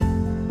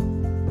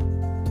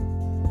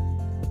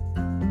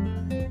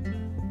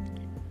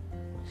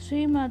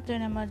Sri Matra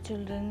Nama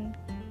children.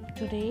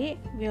 Today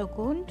we are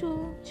going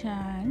to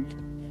chant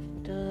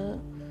the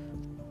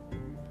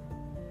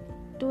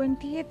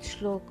 20th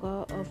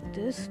shloka of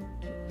this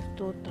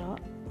stotra.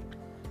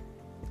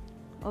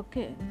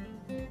 Okay,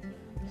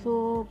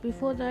 so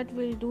before that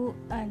we'll do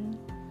a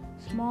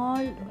small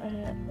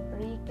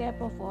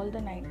recap of all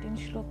the 19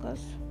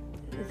 shlokas.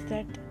 Is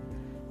that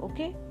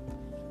okay?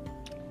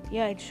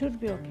 Yeah, it should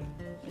be okay.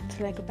 It's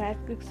like a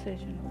practice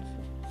session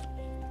also.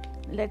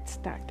 Let's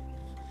start.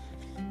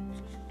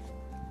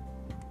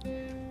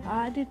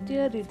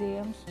 Aditya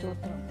Hridayam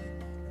Stotram.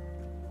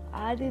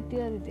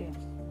 Aditya Hridayam.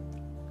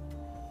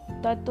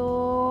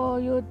 Tato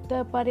Yutta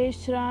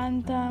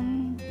Parishrantam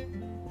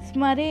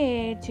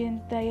Smare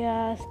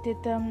Chintaya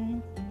Stitam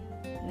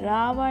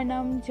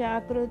Ravanam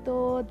Chakruto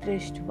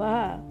Drishtva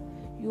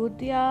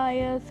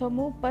Yudhyaya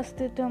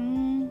Samupastitam.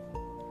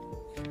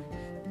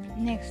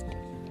 Next.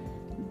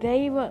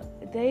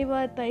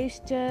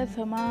 Daivataischa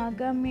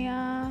Samagamya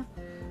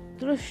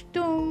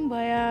Drushtum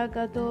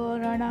Bhayagato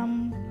Ranam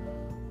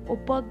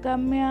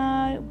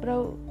Upagamya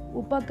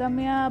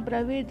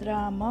Bravid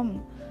Ramam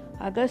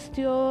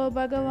Agastyo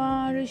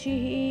Bhagavan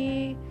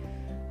Rishihi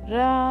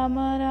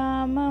Rama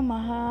Rama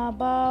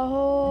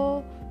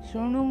Mahabaho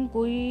Shunum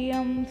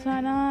Kuyam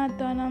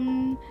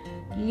Sanatanam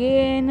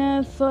Yena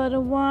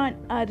Sarvan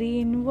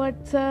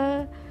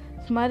Arinvatsa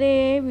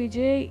Smare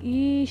Vijay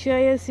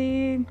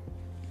Ishayasi.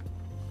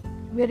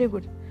 Very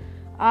good.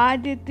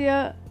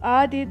 Aditya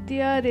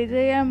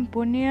Hridayam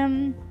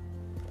Punyam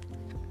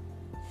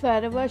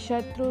Sarva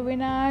Shatru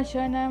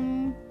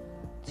Vinashanam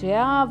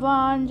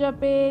Jayavan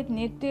Japet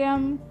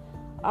Nityam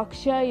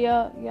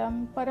Akshaya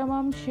Yam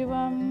Paramam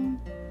Shivam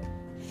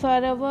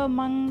Sarva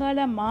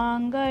Mangala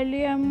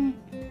Mangalyam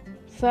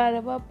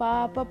Sarva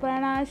Papa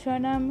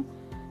Pranashanam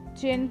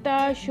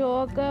Chinta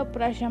Shoka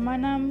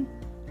Prashamanam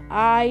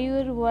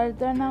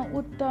Ayurvardhana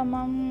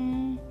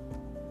Uttamam.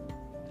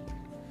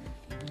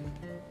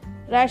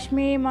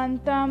 Rashmi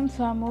Mantam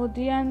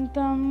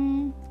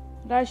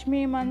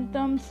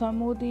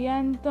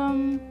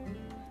Samudhyantam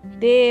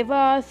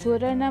Deva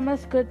Sura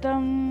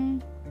Namaskritam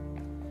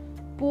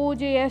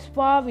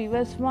Pujayasva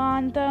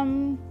Vivasvantam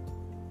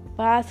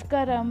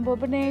Bhaskaram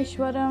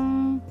Bhubaneshwaram.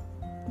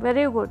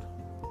 Very good.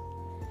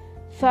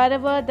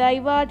 Sarva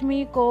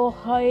Daivatmiko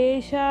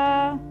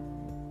Haesha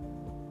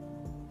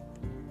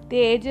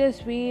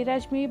Tejasvi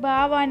Rashmi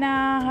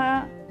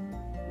Bhavanaha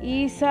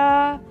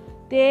Isa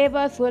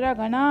Deva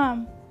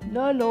Suraganam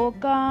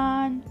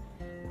Lolokan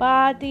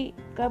Pati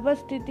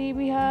Kabastiti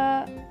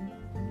Viha.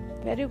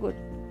 Very good.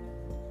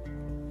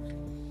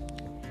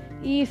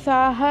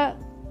 Isaha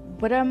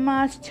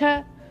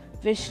Brahmascha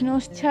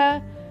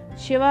Vishnuscha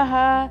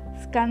Shivaha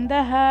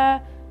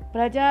Skandaha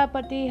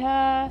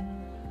Prajapatiha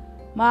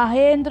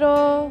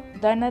Mahendro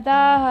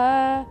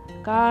Dhanadaha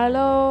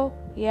Kalo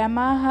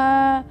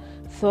Yamaha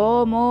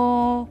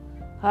Somo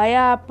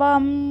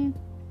Hayapam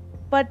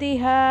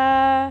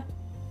Patiha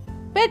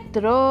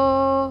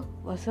Petro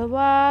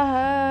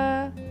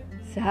Vasavaha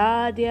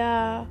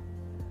Sadhya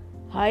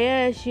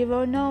Haya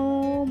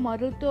Shivano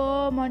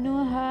Maruto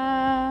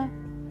Manuha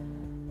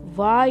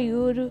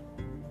Vayur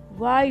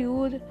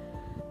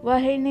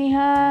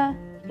Vahiniha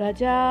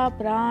Raja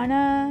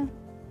Prana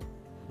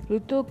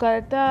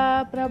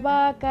Rutukarta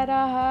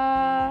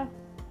Prabhakaraha.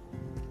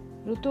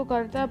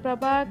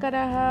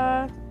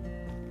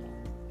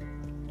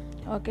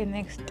 Okay,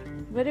 next.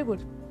 Very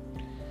good.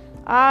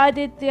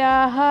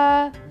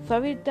 Adityaha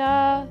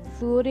Savita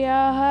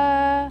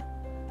Suryaha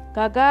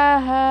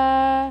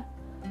Kagaha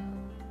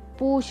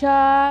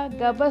Pusha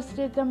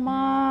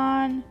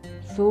Gabasritaman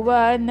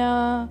Suvarna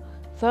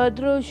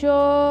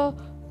Sadrusho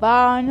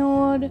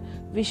Banur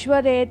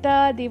Vishwareta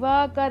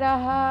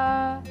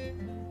Divakaraha.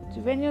 So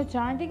when you're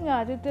chanting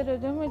Aditya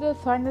Hridayam, the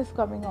sun is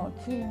coming out.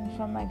 See,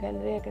 from my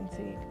gallery I can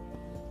see it.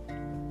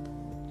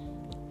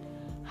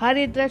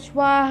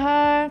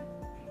 Haridrashvaha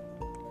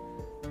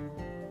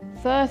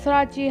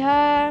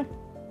Sahasrachiha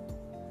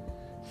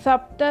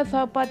Sapta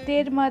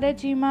Sapatir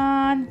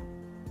Marachiman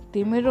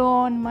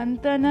Timiron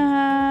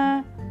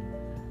Mantanaha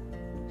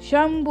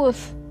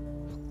Shambhus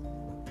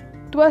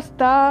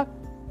Twasta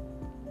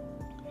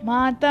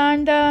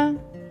Matanda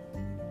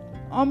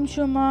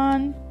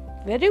Amshuman.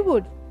 Very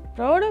good.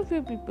 Proud of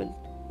you people,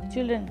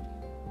 children.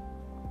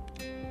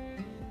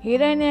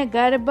 Hiranya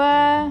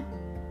Garbha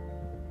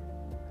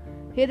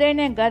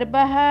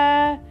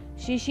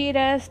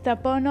Shishiras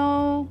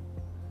Tapano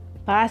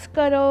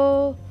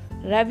Bhaskaro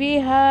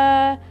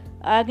Raviha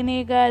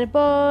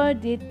Agnigarbo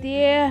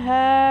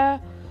Dityeha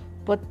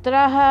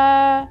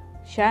Putraha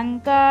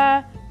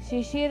Shanka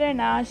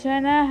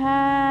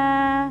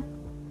Shishiranashanaha.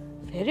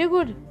 Very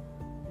good.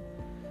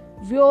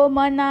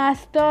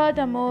 Vyomanasta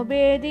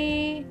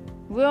Tamobedi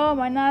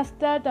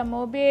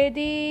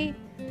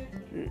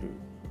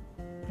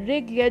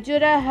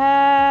Rigyajuraha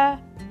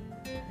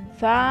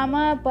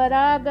Sama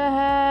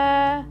Paragaha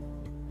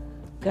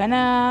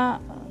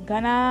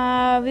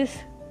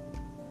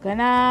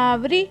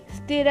Ganavri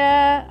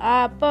Stira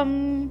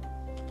Apam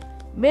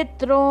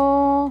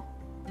Mitro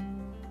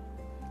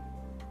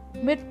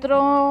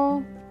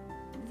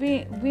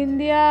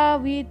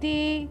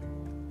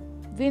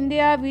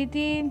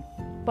Vindhyaviti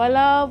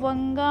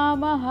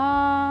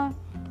Palavangamaha.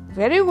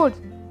 Very good.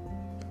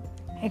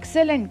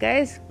 Excellent,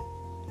 guys.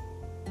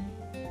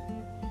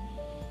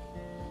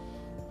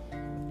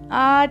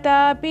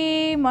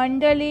 Atapi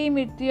Mandali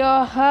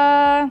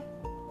Mityoha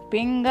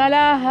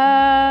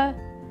Pingalaha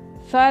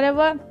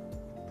Sarva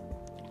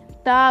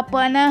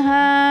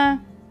Tapanaha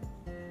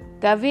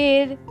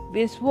Kavir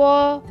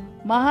Viswo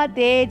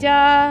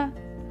Mahateja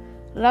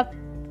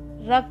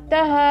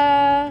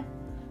Raktaha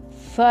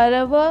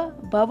Sarva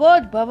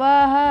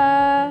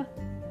Bhavodbhavaha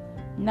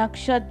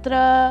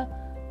Nakshatra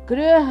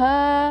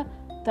Griha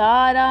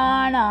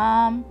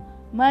Taranam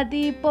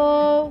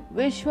Madipo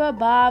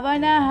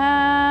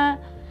Vishwabhavanaha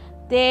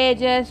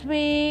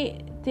Tejasamapi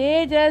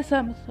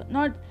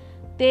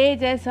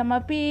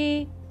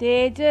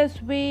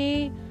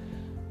Tejasvi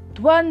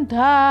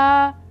Dvandha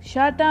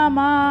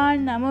Shataman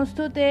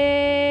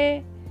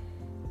Namostute.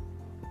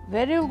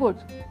 Very good.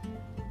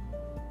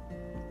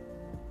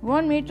 We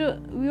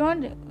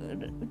want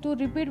to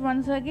repeat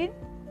once again.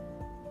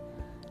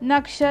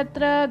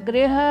 Nakshatra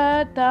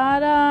Griha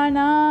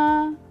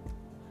Tarana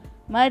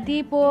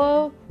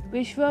Madipo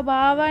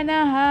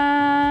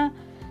Vishwabhavanaha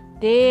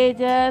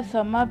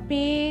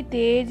Tejasamapi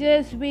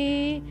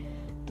Tejasvi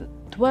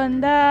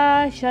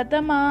Dvanda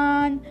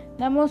Shataman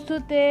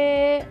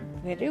Namostute.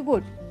 Very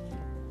good.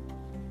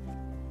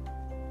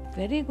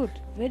 Very good.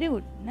 Very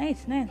good.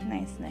 Nice.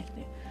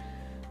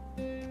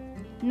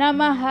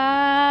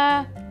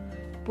 Namaha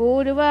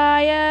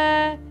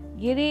Purvaya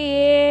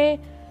Giriye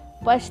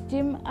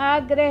Pashtim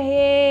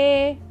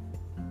Agrahe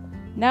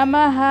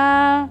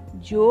Namaha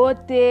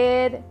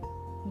Jyotir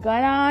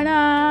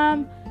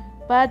Gananam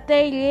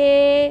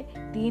Pataye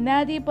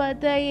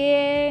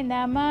Dinadipataye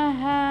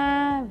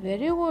Namaha.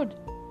 Very good.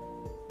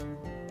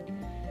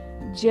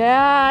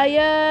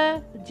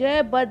 Jaya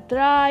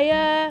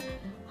Bhadraya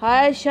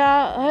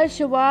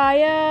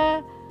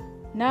Harshvaya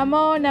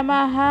Namo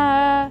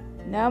Namaha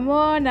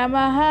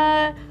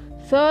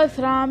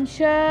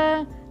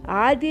Sasramsha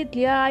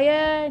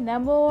Adityaya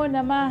Namo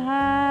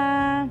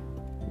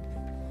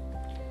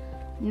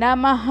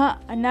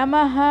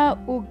Namaha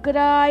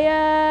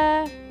Ugraya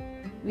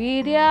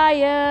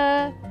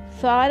Viryaya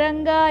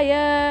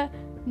Sarangaya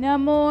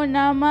Namo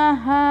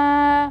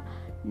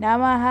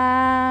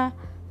Namaha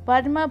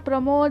Padma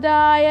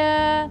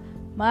Pramodaya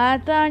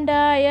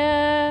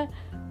Martandaya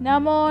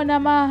Namo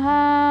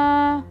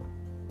Namaha.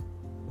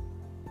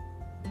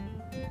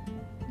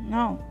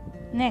 Now,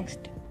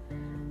 next.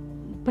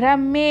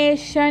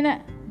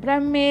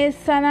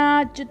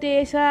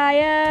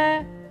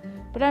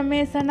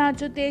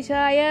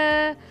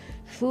 Brahmesanachuteshaya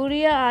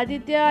Surya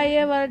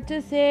Adityaya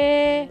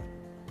Varchase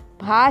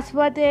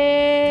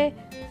Bhasvate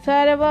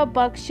Sarva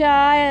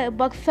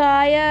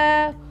Bhakshaya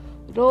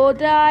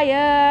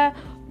Rodraya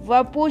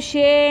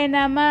Vapushe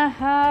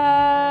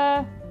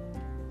Namaha.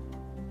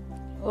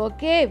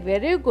 Okay,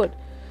 very good.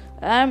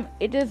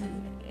 It is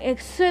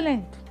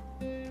excellent.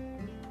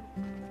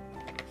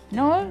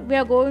 Now we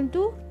are going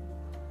to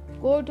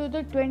go to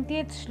the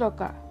 20th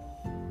shloka.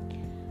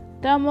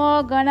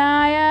 Tamo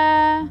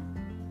Ganaya.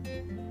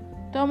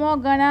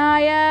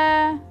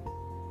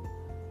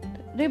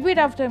 Repeat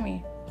after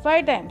me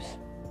 5 times.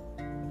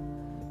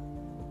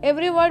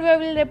 Every word we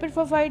will repeat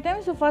for 5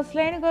 times. So first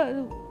line's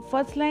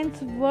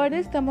word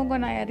is Tamo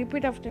Ganaya.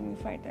 Repeat after me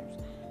 5 times.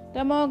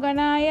 Tamo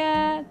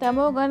Ganaya.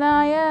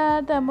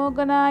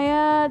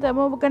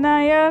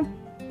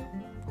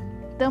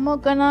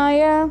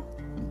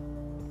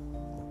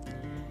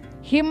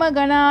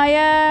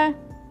 Himaganaya.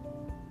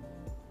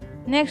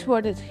 Next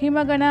word is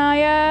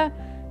Himaganaya.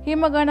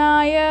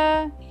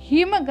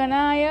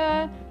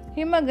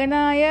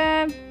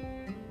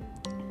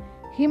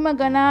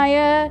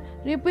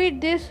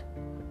 Repeat these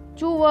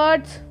 2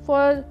 words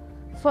for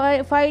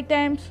 5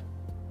 times.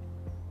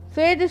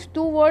 Say these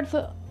 2 words.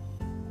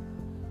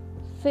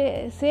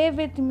 Say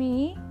with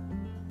me.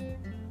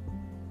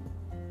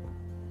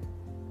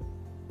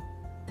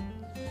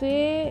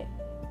 Say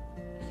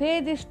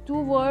these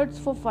 2 words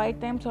for 5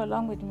 times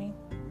along with me.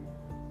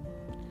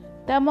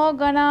 Tamo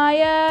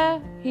Ganaya,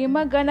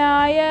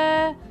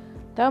 Himaganaya,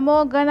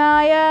 Tamo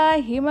Ganaya,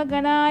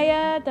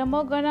 Himaganaya,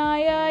 Tamo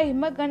Ganaya,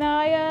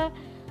 Himaganaya,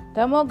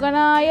 Tamo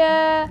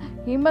Ganaya,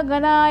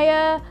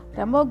 Himaganaya,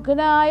 Tamo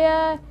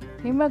Ganaya,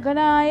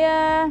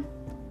 Himaganaya.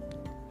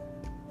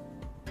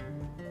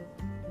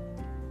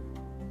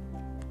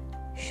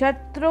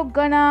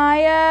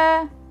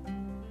 Shatruganaya,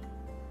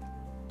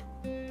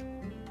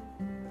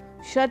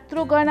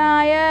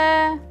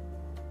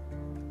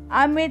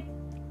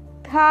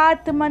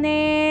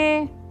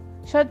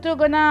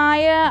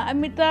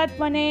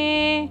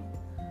 Amitatmane.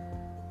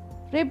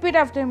 Repeat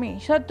after me.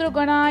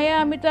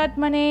 Shatruganaya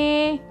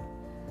Amitatmane.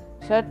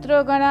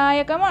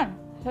 Come on.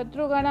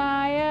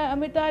 Shatruganaya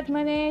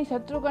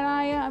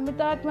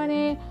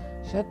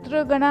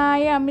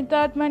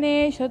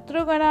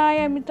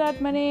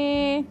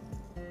Amitatmane.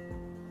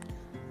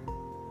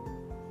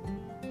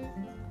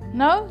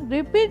 Now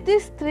repeat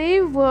these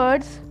 3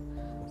 words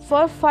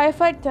for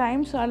 5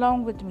 times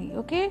along with me.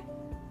 Okay?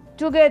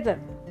 Together.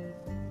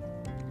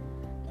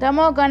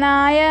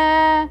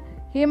 Tamoganaya,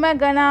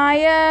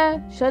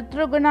 Himaganaya,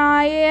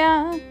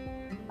 Shatruganaya,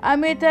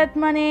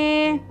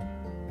 Amitatmane.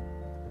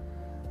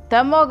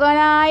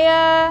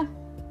 Tamoganaya,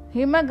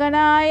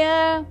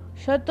 Himaganaya,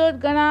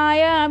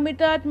 Shatruganaya,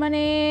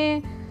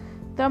 Amitatmane.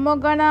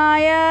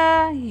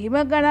 Tamoganaya,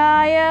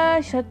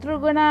 Himaganaya,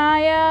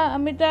 Shatruganaya,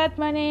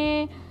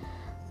 Amitatmane.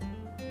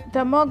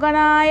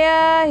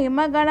 Tamoganaya,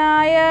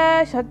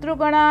 Himaganaya,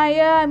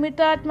 Shatruganaya,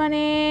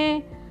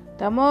 Amitatmane.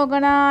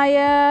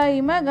 Tamoganaya,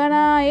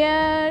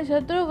 Himaganaya,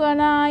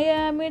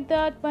 Shatruganaya,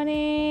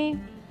 Amitatmane.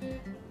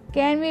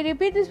 Can we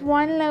repeat this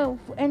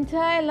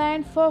entire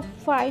line for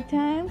 5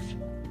 times?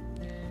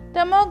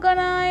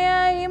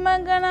 Tamoganaya,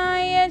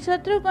 Himaganaya,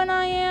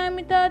 Shatruganaya,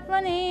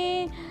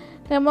 Amitatmane.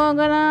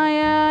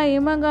 Tamoganaya,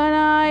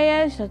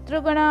 Himaganaya,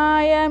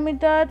 Shatruganaya,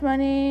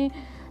 Amitatmane.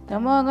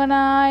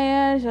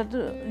 Tamoganaya,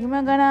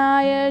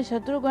 Himaganaya,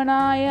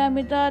 Shatruganaya,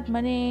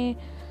 Amitatmane.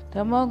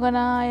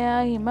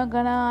 Tamoganaya,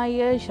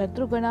 Himaganaya,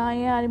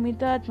 Shatruganaya,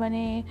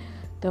 Amitatmane.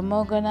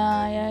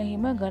 Tamoganaya,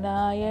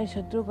 Himaganaya,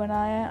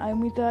 Shatruganaya,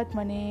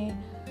 Amitatmane.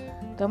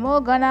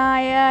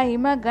 Tamoganaya,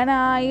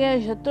 Himaganaya,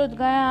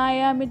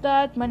 Shatruganaya,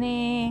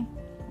 Amitatmane.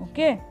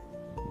 Okay.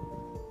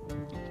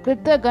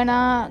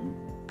 Kritagana,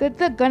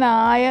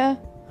 Kritagana,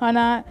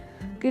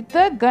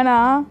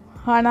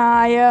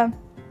 Hanaya.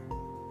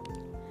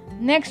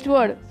 Next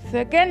word.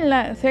 Second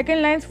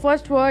line's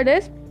first word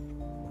is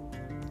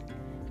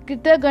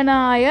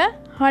Kritagana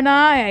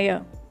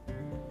Hanaya.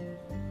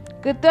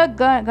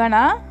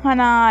 Kritagana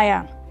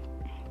Hanaya.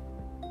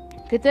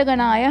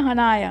 Kritagana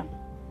Hanaya.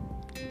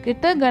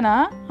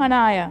 Kritagana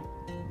Hanaya.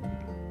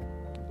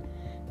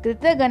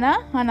 Kritagana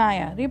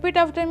Hanaya. Repeat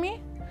after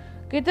me.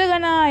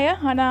 Kritagana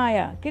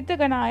Hanaya.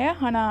 Kritagana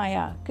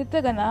Hanaya.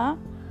 Kritagana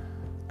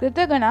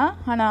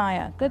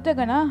Hanaya.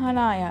 Kritagana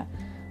Hanaya.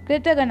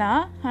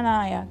 Kritagana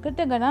Hanaya.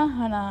 Kritagana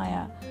Hanaya.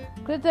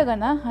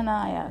 Kritagana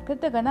Hanaya.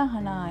 Kritagana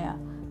Hanaya.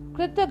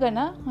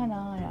 Kritagana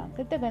Hanaya.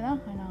 Kritagana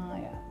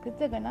Hanaya.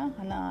 Kritagana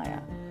Hanaya.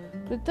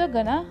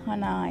 Kritagana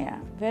Hanaya.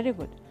 Very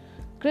good.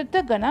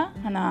 Kritagana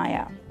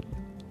Hanaya.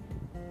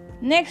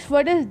 Next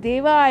word is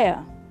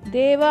Devaya.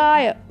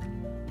 Devaya.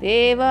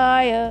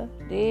 Devaya.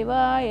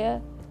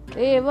 Devaya.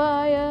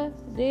 Devaya.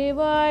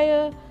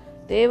 Devaya.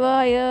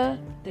 Devaya.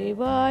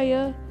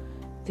 Devaya.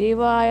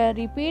 Devaya.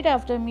 Repeat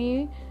after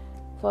me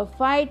for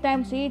 5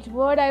 times each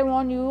word. I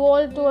want you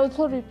all to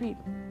also repeat.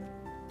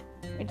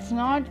 It's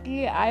not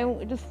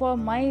it is for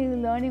my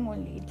learning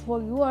only. It's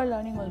for your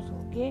learning also.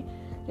 Okay?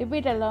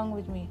 Repeat along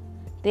with me.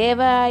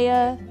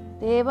 Devaya.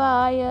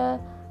 Devaya.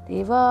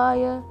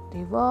 Devaya.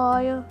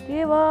 Devaya.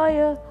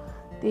 Devaya.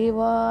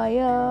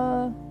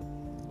 Devaya.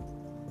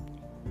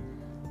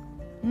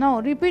 Now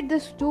repeat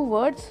these 2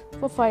 words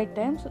for 5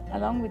 times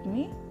along with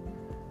me.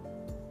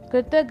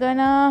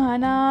 Kritagana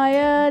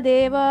Hanaya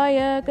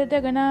Devaya.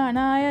 Kritagana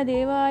Hanaya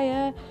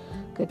Devaya.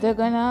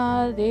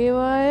 Kritagana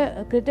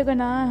Devaya.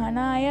 Kritagana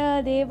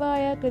Hanaya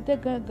Devaya.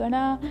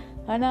 Kritagana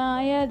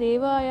Hanaya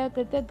Devaya.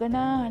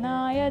 Kritagana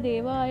Hanaya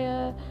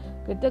Devaya.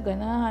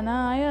 Kritagana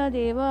Hanaya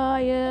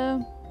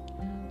Devaya.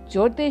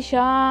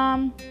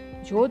 Jyotisham.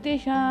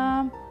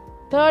 Jyotisham.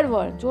 Third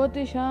word.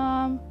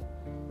 Jyotisham.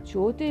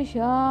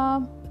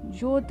 Jyotisham.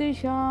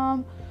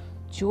 Jyotisham.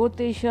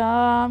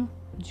 Jyotisham.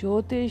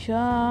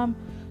 Jyotisham.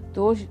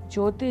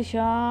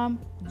 Jyotisham.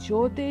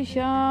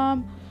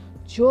 Jyotisham.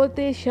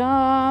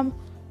 Jyotisham.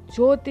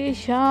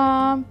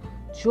 Jyotisham.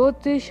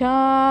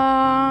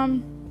 Jyotisham.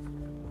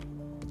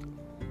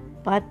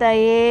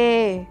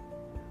 Pataye.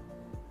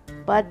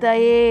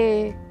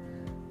 Pataye.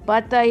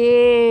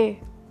 Pataye.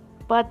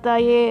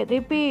 Pataye.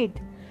 Repeat.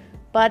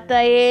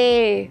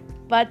 Pataye.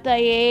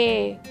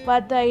 Pataye.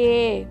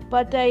 Pataye.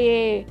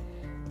 Pataye.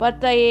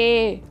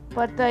 Pataye.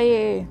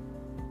 Pataye.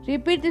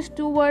 Repeat these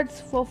 2 words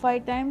for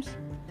 5 times.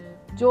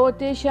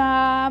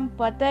 Jyotisham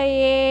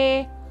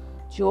Pataye.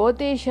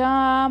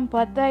 Jyotisham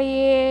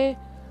Pataye.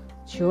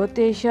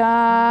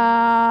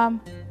 Jyotisham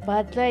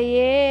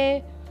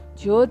Pataye.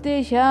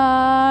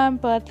 Jyotisham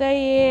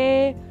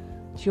Pataye.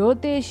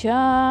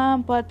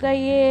 Jyotisham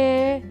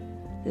Pataye.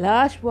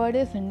 Last word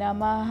is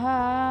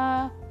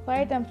Namaha.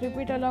 5 times.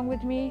 Repeat along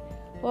with me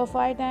for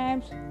 5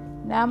 times.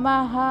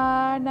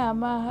 Namaha.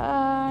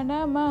 Namaha.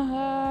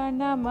 Namaha.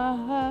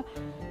 Namaha.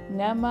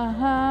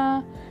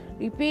 Namaha.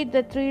 Repeat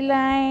the 3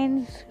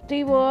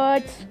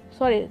 words.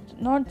 Sorry,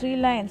 not 3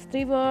 lines,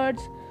 3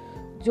 words.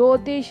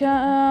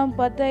 Jyotisham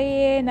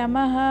Pataye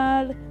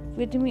Namaha.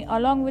 With me,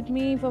 along with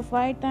me for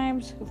 5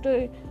 times. You have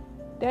to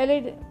tell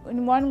it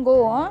in one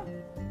go. Huh?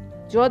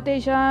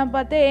 Jyotisham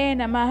Pataye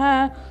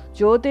Namaha.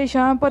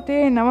 Jyotisham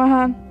Pataye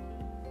Namaha.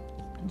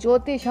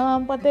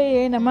 Jyotisham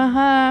Pataye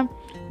Namaha.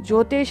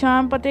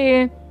 Jyotisham Pataye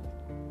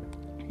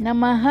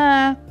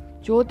Namaha.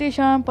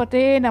 Jyotisham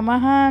Pataye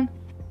Namaha.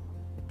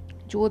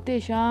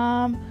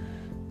 Jyotisham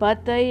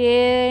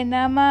Pataye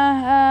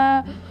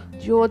Namaha.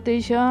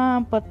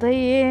 Jyotisham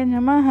Pataye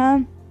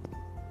Namaha.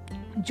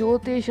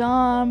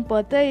 Jyotisham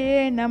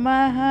Pataye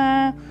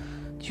Namaha.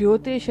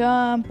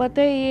 ज्योतिषां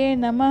पतये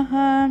नमः।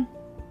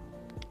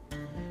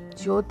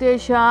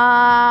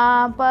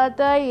 ज्योतिषां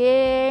पतये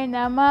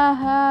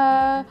नमः।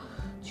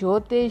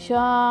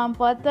 ज्योतिषां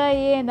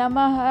पतये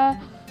नमः।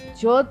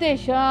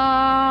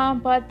 ज्योतिषां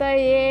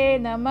पतये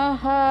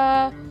नमः।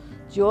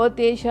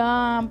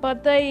 ज्योतिषां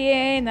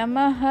पतये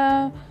नमः।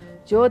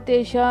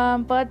 ज्योतिषां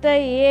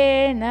पतये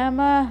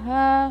नमः।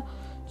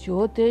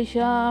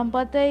 ज्योतिषां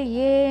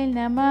पतये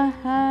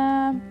नमः।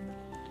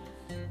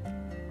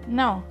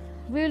 Now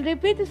we will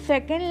repeat the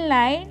second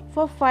line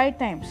for 5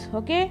 times.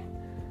 Okay?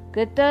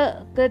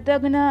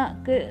 Kritagna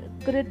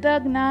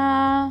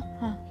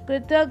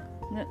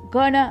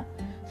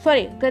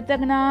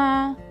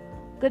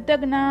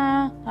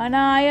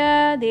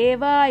Anaya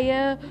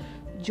Devaya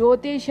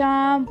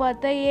Jyotisham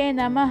Pataye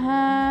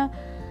Namaha.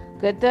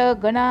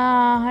 Kritagna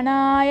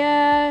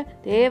Anaya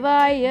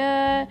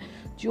Devaya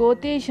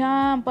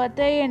Jyotisham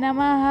Pataye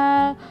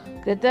Namaha.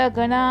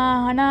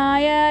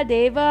 कृतगणाहनाय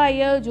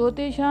देवाय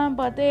ज्योतिषां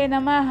पतये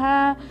नमः।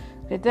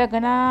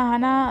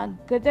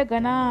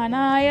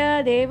 कृतगणाहनाय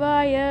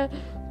देवाय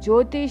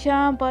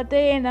ज्योतिषां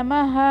पतये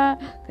नमः।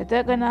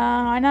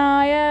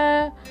 कृतगणाहनाय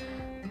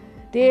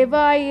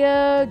देवाय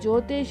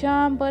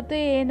ज्योतिषां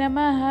पतये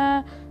नमः।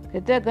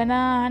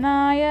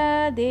 कृतगणाहनाय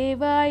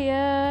देवाय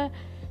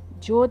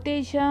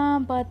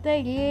ज्योतिषां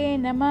पतये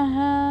नमः।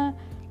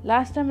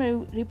 Last time I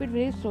repeat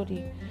very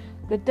slowly.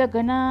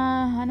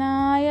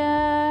 कृतगणाहनाय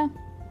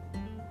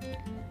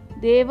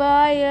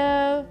देवाय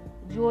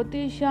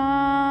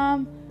ज्योतिषां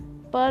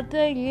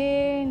पतये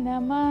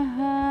नमः.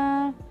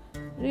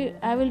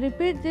 I will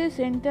repeat this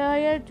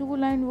entire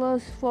 2-line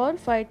verse for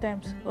 5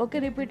 times. Okay,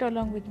 repeat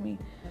along with me.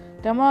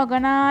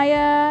 तमोगणाय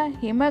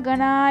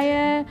हिमगणाय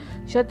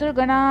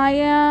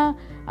शत्रुगणाय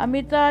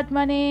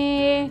अमितात्मने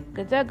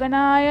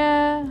कृतगणाय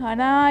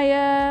हनाय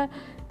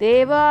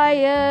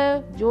देवाय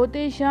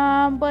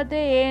ज्योतिषां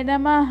पतये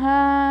नमः।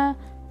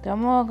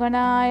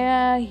 तमोगणाय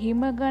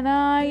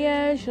हिमगणाय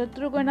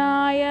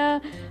शत्रुगणाय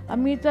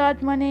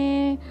अमितात्मने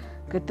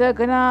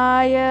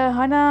कृतगणाय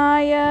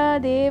हनाय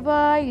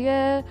देवाय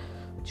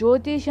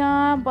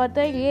ज्योतिषां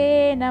पतये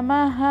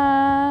नमः।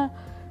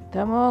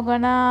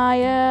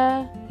 तमोगणाय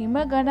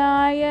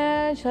हिमगणाय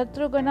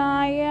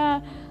शत्रुगणाय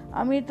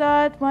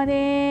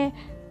अमितात्मने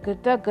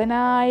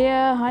कृतगणाय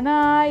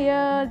हनाय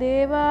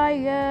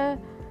देवाय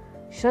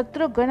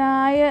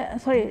शत्रुगणाय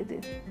sorry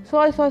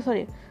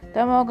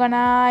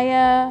तमोगणाय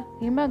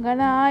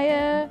हिमगणाय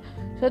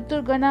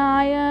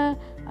शत्रुगणाय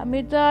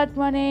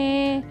अमितात्मने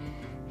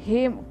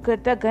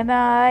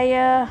कृतगणाय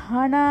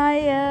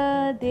हनाय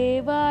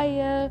देवाय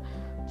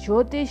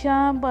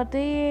ज्योतिषां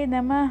पतये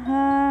नमः।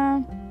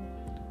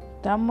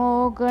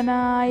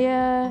 तमोगणाय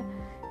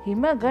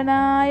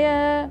हिमगणाय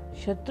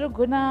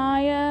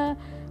शत्रुगणाय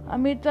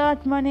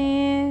अमितात्मने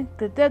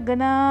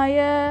कृतगणाय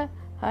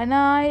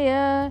हनाय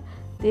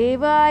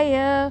देवाय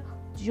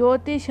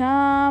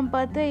ज्योतिषां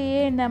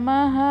पतये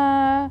नमः।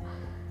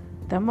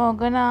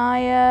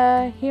 तमोगणाय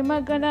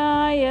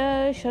हिमगणाय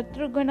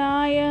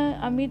शत्रुगणाय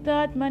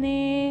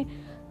अमितात्मने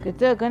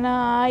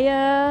कृतगणाय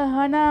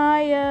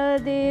हनाय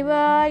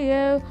देवाय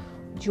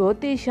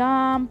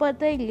ज्योतिषां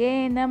पतये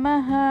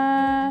नमः।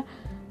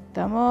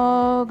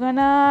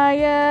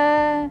 तमोगणाय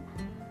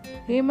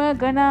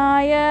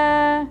हिमगणाय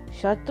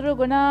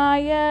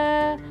शत्रुगणाय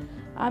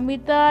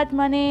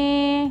अमितात्मने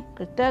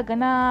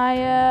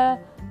कृतगणाय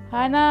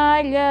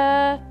हनाय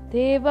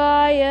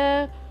देवाय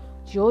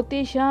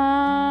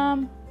ज्योतिषां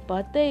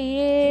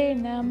पतये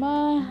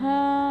नमः.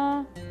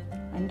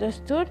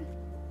 Understood?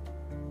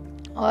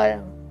 Or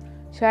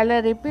shall I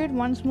repeat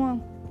once more?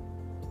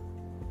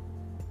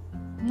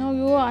 No,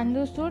 you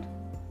understood?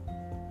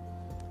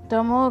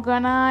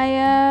 तमोगणाय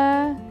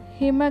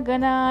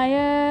हिमगणाय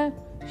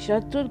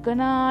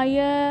शत्रुगणाय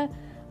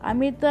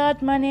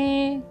अमितात्मने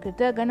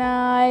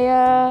कृतगणाय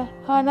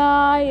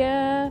हनाय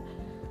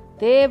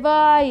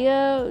देवाय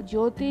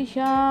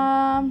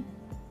ज्योतिषां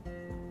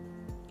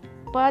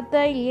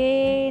पतये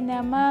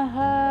नमः।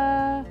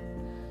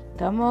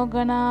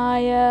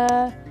 तमोगणाय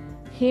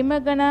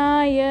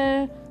हिमगणाय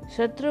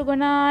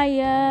शत्रुगणाय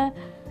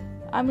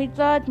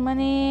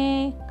अमितात्मने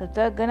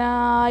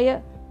कृतगणाय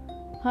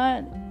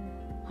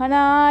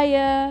हनाय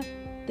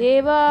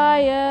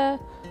देवाय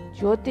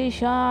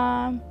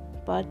ज्योतिषां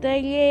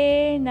पतये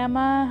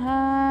नमः.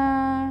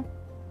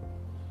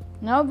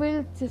 Now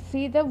we'll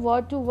see the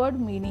word to word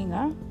meaning.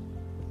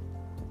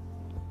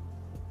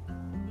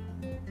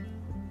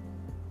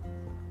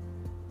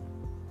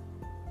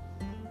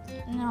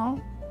 Now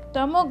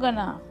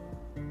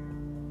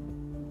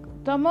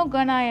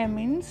Tamoganaya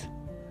means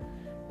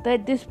the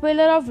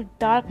dispeller of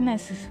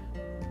darkness.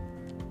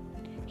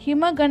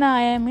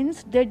 Himaganaya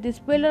means the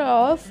dispeller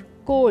of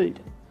cold.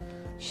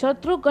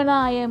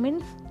 Shatruganaya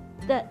means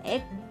the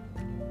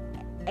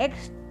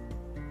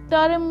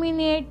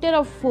exterminator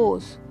of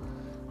foes.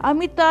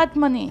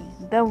 Amitatmane,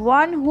 the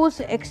one whose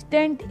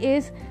extent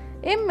is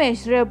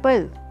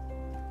immeasurable.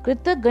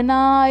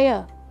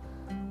 Kritaganaya,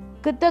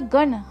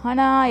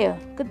 Kritaganhanaya,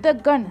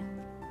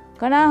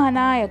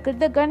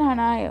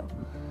 Kritaganhanaya,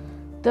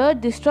 the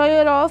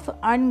destroyer of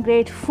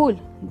ungrateful.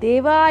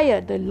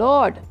 Devaya, the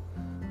Lord.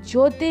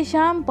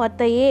 Jyotisham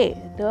Pataye,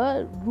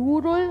 the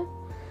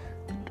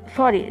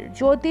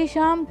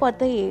Jyotisham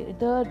Pataye,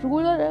 the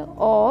ruler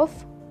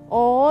of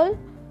all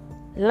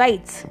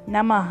lights.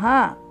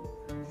 Namaha,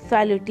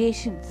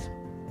 salutations.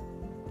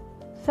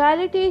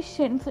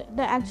 Salutations,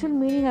 the actual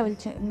meaning I will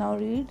now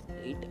read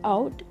it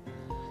out.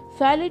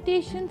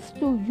 Salutations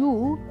to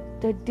you,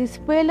 the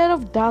dispeller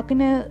of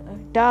darkness.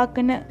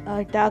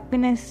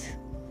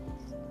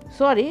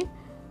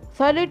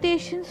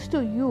 Salutations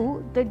to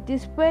you, the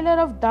dispeller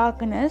of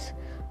darkness,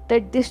 the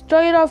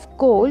destroyer of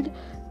cold,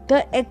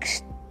 the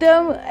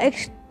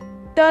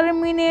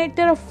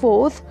exterminator of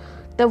foes,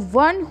 the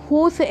one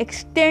whose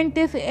extent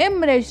is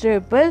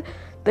immeasurable,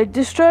 the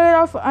destroyer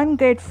of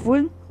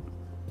ungrateful,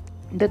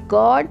 the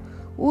God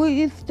who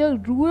is the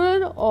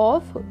ruler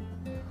of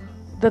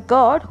the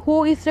God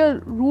who is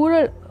the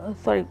ruler.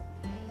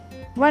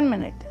 One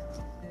minute.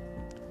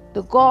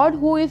 The God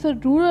who is a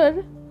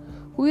ruler,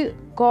 who is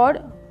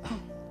God.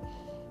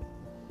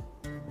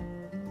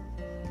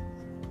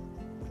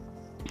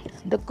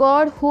 The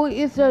God who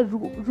is a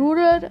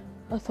ruler.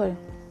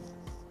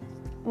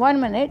 One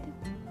minute.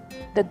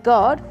 The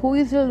God who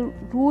is a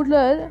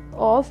ruler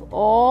of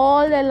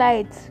all the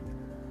lights.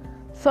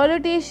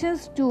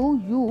 Salutations to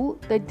you,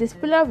 the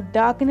dispeller of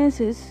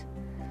darknesses,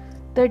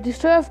 the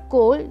destroyer of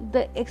cold,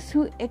 the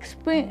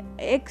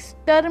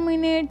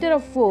exterminator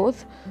of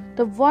foes,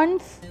 the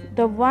one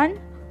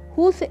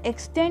whose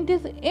extent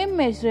is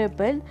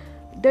immeasurable,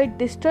 the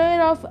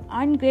destroyer of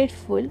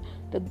ungrateful,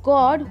 the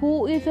God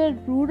who is a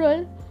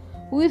ruler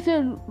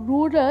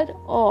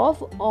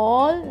of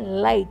all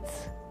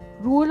lights,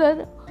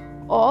 ruler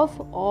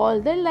of all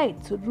the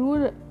lights,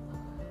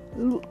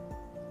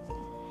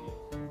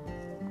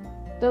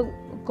 the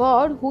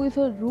God who is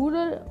a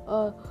ruler.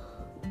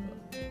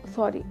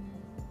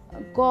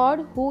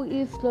 God who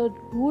is the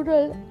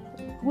ruler.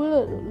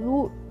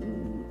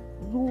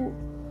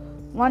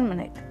 1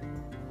 minute.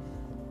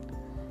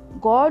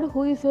 God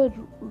who is a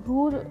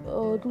God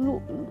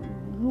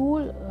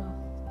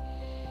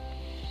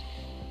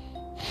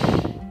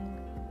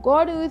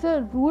who is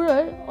a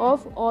ruler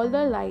of all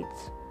the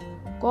lights.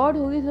 God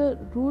who is a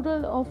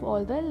ruler of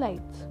all the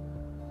lights.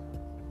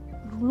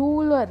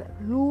 Ruler.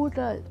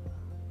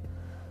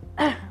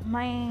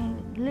 My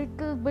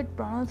little bit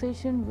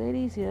pronunciation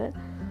varies here.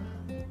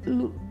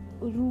 Ruler.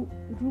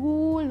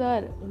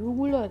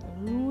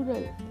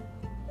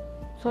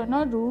 So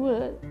not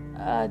ruler.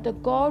 The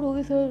God who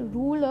is a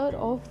ruler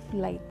of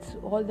lights,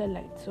 all the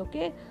lights.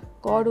 Okay.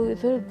 God who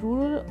is a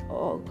ruler.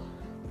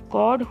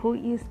 God who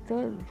is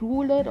the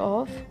ruler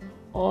of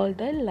all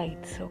the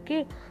lights.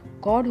 Okay.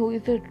 God who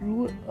is the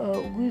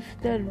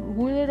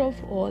ruler of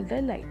all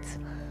the lights.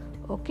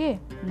 Okay.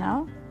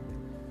 Now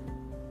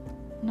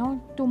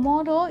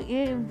tomorrow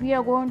we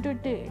are going to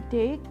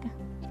take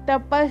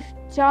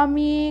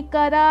Tapashtami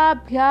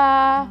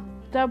Karabhya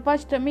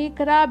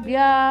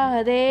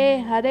Hare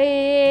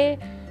Hare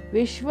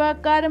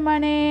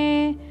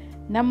Vishwakarmane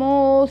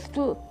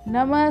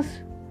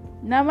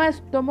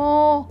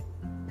Namastamo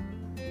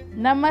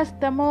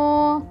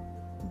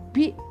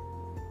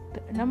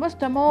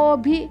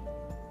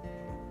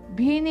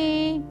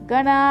Bhini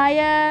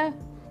Ganaya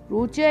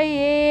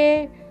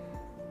Ruchaye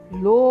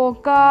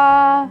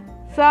Loka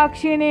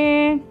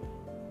Sakshini.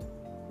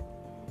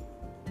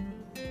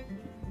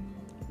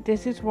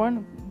 This is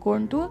one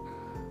going to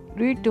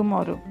read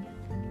tomorrow.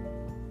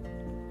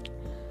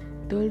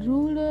 The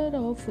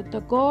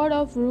God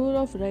of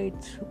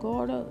rights,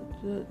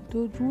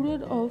 the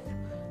ruler of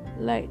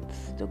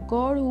lights, the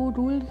God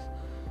who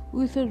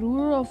is the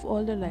ruler of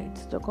all the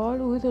lights, the God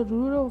who is the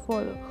ruler of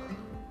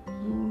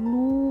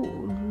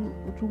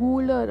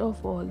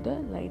all the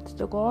lights,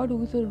 the God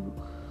who is the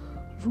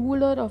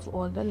ruler of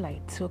all the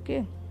lights.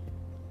 Okay.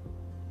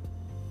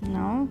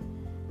 Now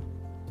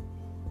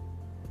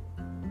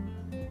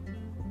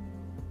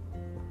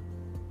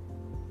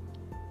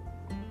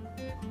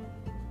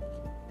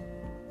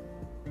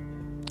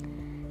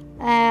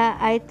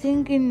I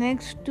think in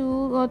next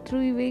 2 or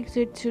 3 weeks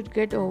it should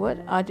get over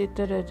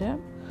Aditya Raja.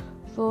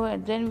 So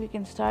then we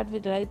can start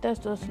with Raita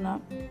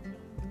Stasna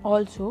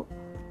also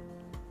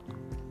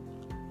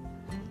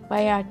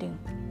by adding.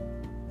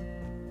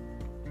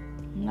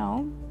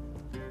 Now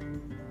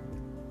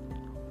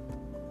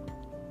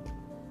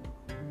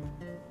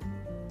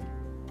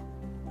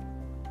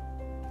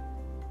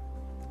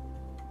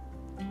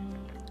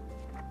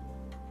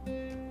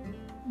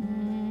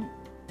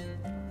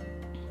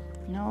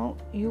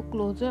you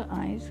close your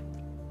eyes,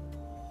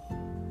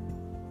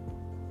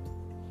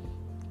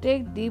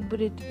 take deep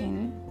breath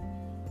in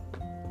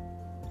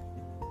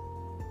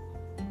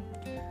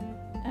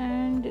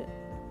and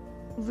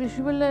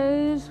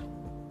visualize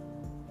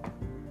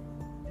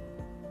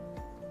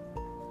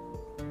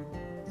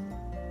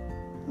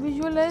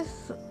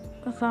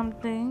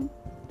something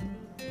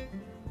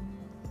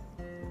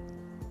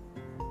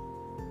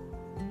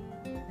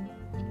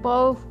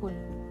powerful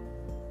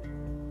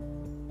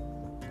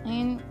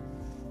in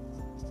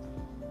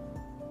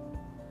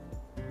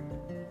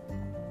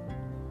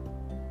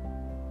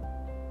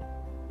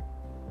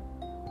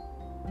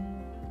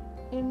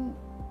in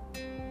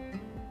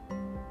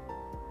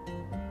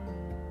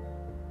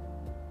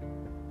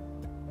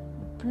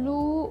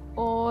blue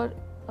or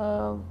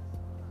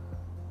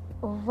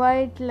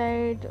white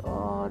light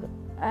or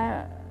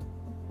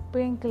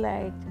pink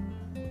light.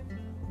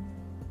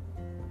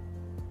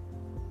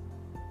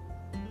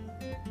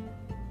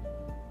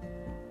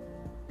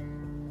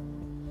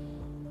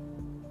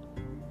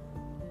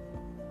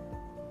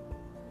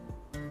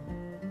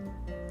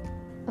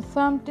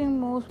 Something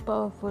most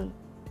powerful.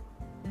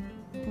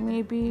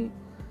 Maybe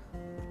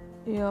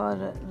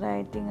you're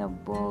writing a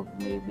book,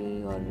 maybe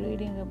you're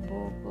reading a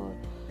book, or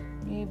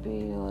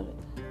maybe you're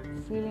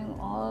feeling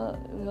all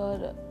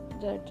your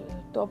that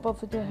top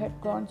of the head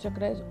crown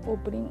chakra is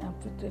opening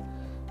up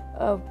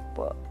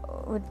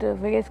with the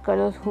various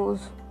colors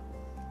hues.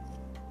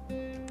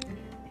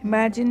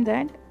 Imagine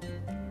that,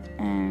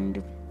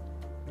 and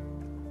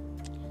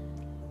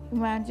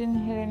imagine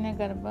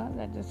Hiranyagarbha,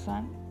 that the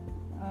sun,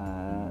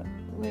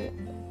 with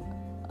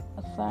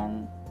a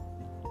sun.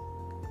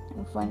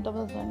 In front of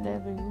the sun, there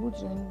is a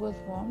huge rainbow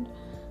formed,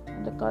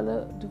 and the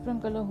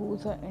different color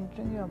hues are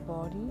entering your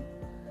body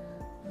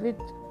with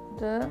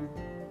the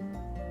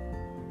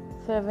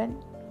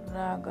 7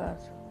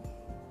 ragas.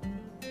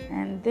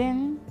 And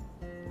then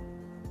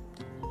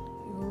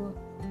you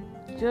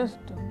just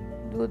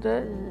do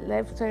the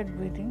left side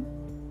breathing.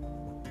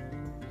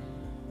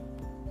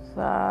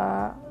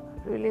 Sa,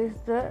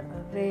 release the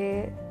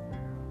re.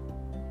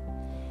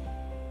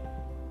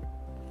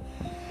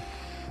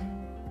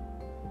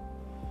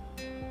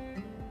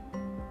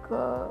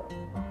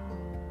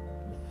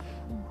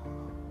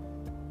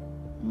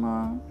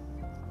 Ma.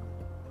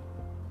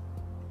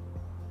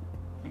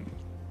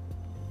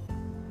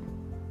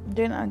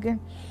 Then again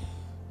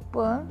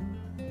pa,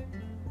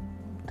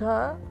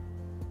 tha,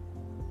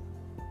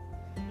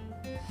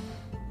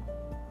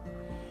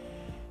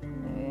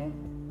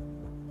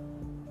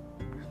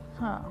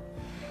 ha.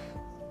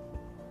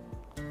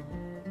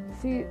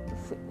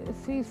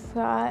 See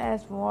sa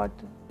as what?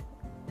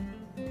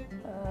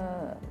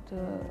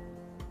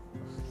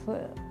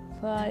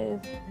 Sa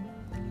is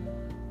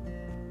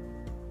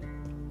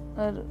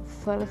a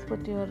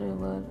Saraswati or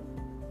river,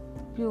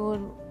 pure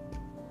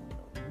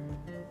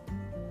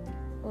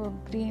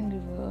green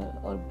river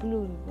or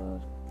blue river,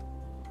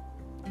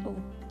 or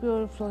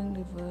pure flowing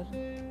river.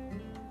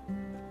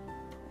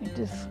 It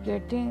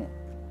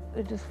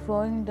is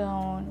flowing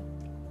down.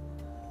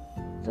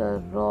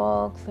 The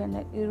rocks and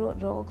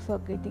rocks are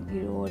getting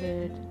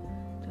eroded.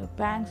 The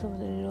banks of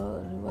the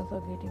rivers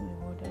are getting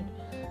eroded.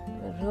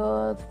 The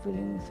earth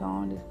feeling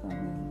sound is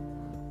coming.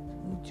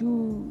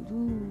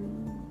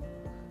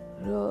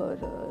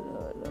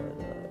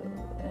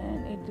 And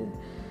it is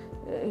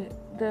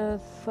the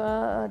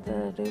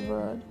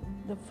river,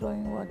 the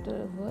flowing water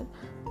river,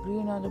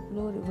 green or the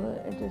blue river.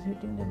 It is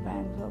hitting the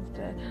banks of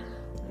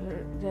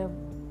the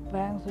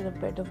banks of the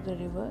bed of the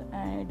river,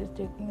 and it is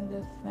taking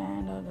the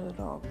sand or the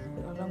rocks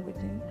along with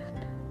it,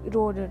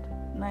 eroded,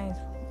 nice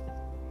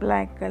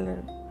black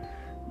color,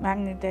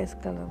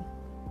 magnetized color,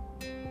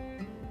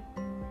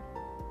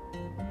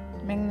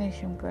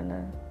 magnesium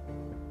color.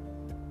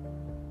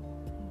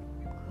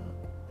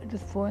 It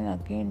is flowing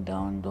again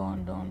down,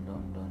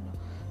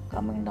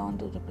 coming down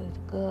to the place.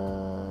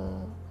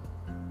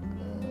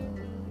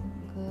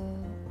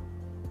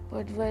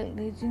 But while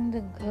reaching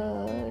the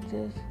it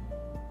is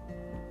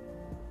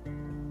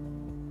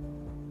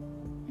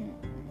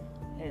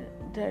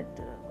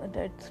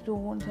that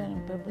stones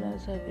and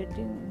pebbles are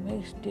getting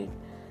mixed it,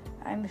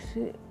 and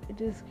it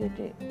is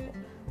getting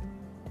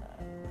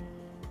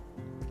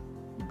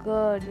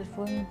it is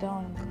flowing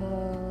down.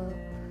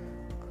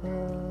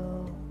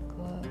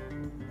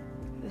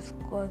 It's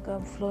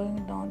flowing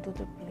down to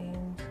the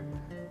plains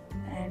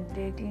and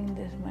taking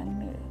this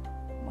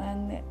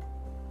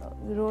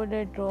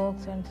eroded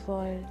rocks and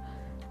soil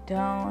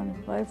down.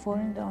 While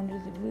falling down,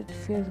 it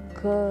feels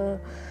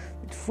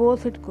it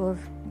force it goes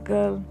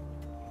girl.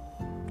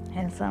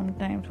 And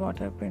sometimes what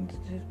happens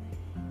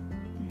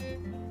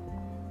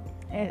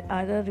is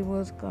other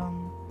rivers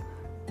come,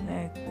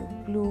 like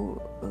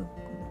blue,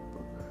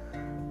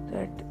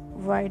 that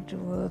white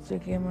rivers, the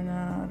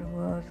Yamuna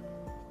rivers,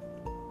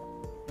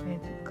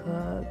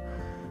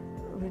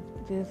 with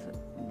this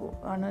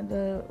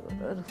another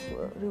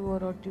river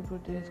or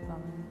tributary is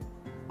coming.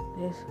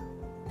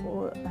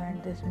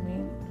 And this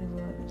main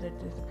river, that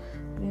is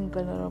green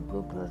color or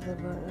blue color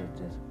river,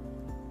 this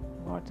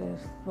water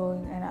is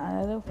flowing, and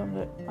another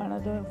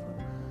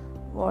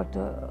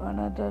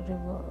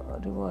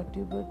river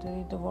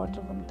tributary, the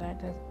water from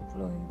that is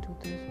flowing to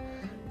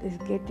this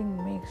getting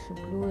mixed.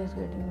 Blue is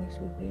getting mixed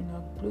with green,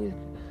 or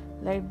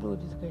light blue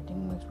is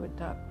getting mixed with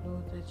dark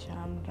blue, the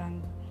charm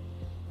rang.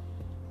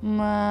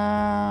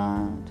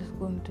 Just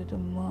going to the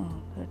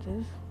that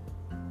is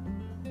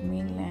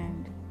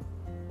mainland,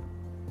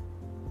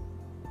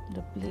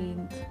 the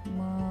plains.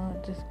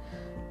 It is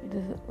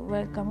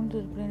while coming to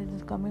the plain, it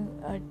is coming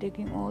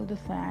taking all the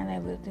sand,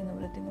 everything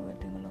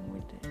along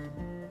with it.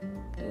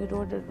 The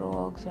eroded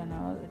rocks and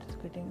all, it is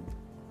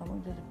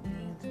coming to the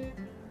plains.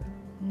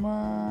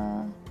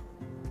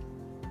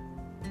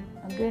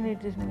 again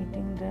it is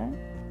meeting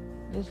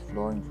just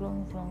flowing to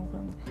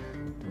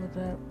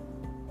the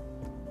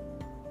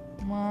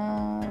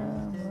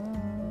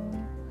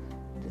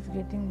it is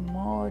getting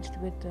merged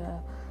with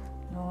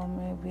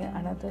maybe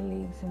another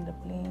lakes in the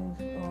plains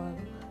or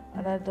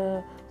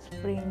another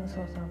springs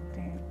or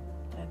something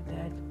like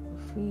that.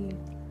 Feel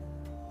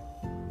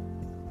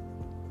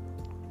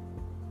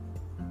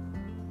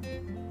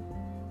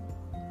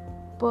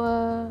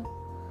per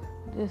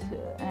this,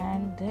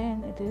 and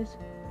then it is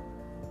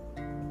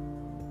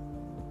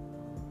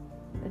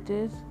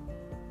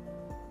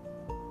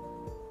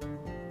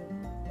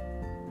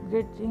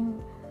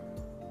getting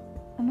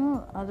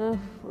other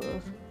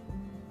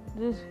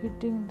this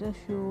hitting the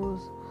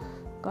shoes,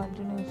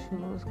 continuous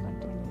shoes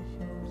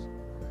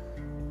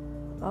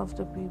of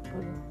the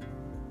people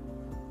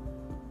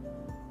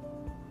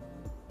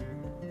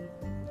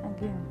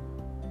again.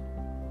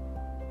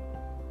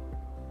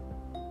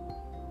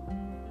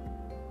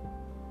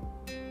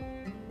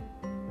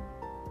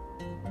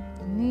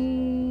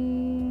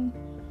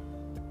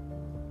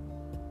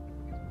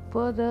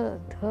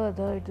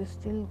 Further, it is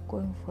still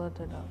going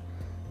further down,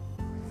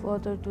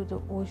 further to the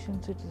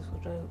oceans. It is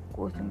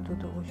goes into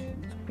the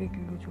oceans, big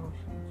huge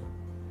oceans,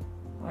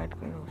 white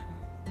color ocean.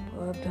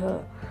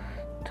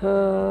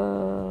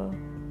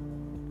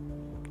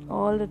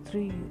 All the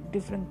three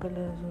different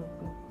colors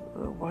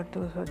of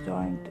waters are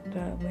joined.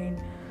 The main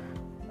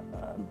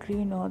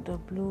green or the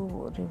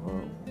blue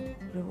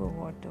river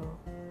water,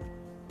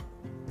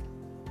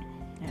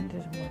 and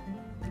there's more.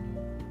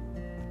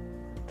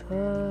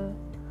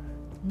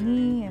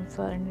 I'm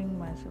surrounding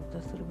myself. The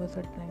river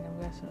settling, and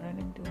we are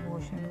surrounding the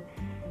ocean,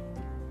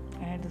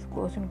 and it is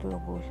crossing to the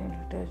ocean,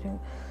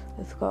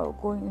 it's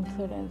going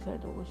inside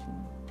the ocean.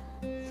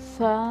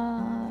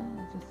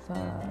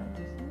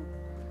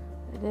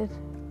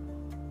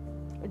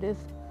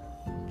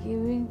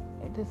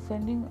 It is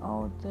sending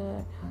out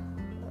the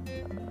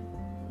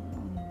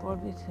what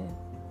we say,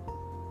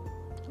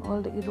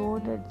 all the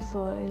eroded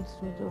soils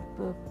to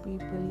the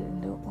people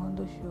on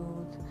the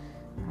shores.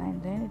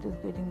 And then it is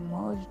getting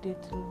merged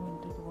itself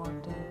into the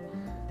water,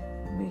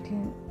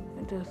 making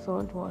the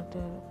salt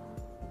water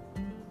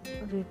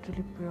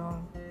literally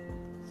pure.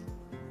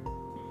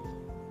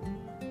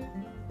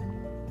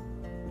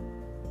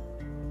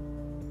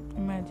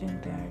 Imagine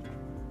that.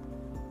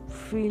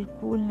 Feel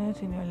coolness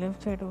in your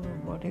left side of the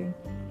body,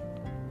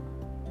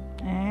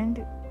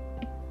 and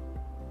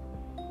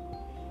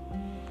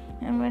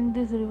when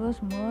these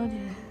rivers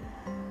merge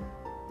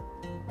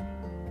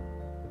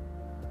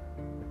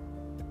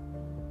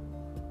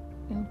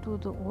into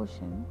the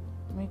ocean,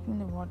 making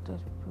the water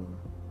pure.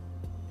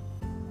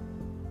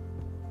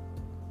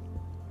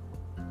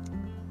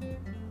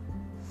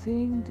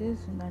 Seeing this,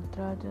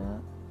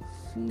 Nataraja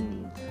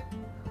feels,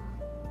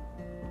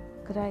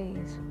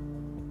 cries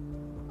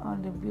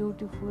on the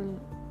beautiful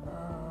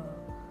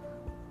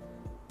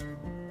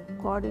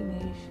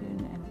coordination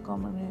and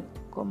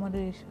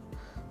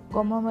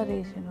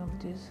commemoration of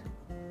this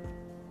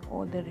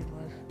all the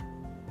rivers,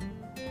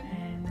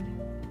 and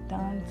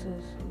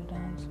dances,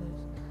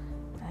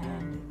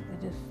 and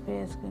with his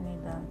face when he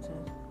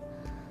dances,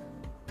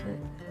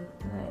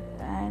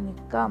 and he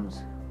comes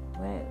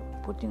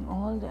putting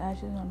all the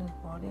ashes on his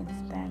body and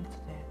stands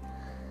there.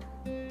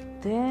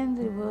 Then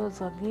the rivers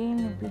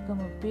again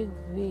become a big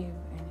wave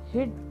and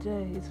hit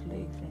his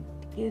legs and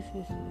kiss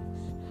his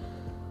legs,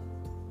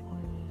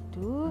 only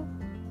to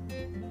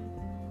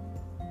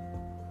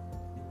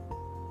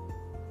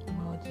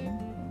merging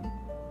him.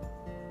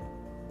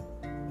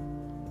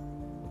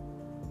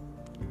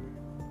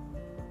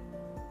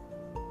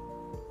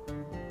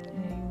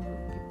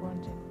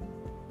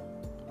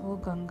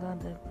 Ganga,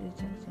 the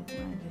preachers of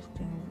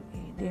majesty,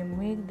 they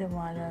make the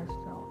malas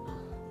now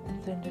and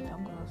send it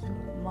across the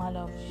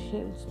mala of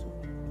shells to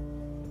me.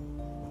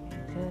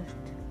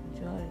 Just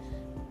rejoice.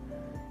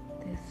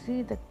 They see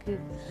the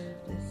kids,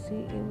 they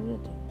see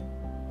everything.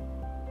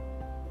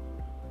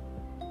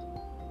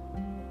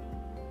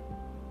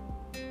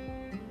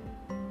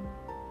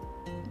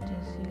 They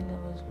see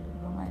lovers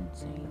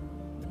romancing,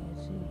 they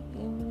see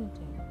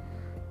everything.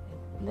 They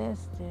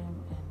bless them,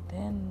 and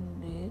then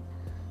they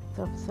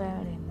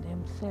subside in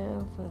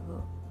themselves for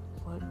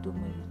to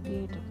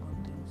meditate upon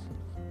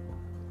themselves.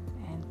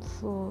 And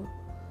so,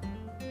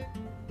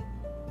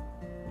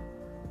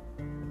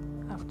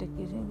 after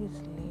kissing his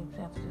lips,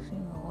 after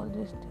seeing all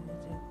these things,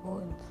 they go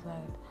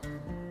inside.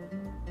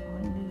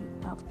 Only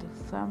after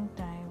some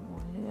time,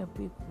 only a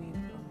big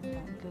wave comes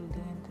until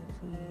then the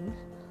sea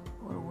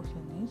or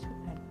ocean is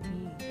at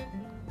peace.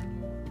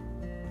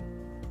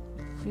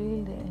 Feel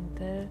the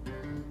entire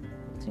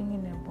thing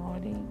in your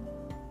body,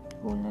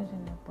 coolness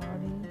in your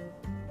body.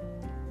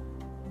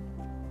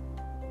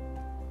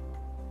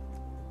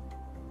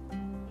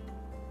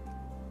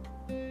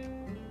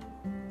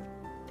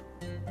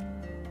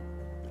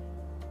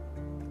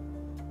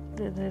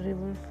 The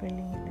river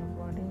filling in your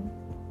body.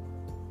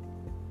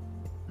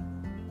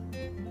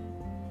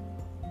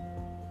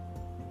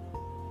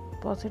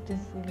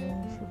 Positive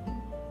feelings should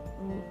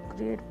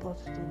create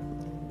positive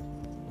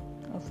feelings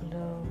of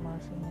love,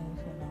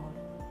 merciness and all.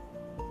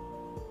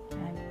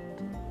 and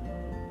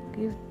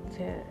give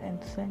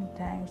and send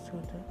thanks to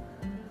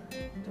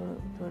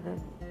the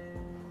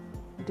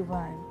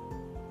divine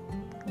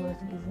who has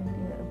given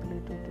you the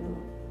ability to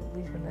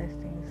visualize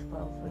things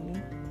powerfully.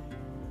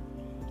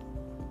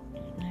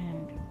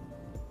 And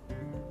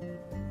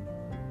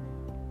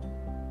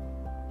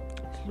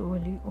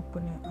slowly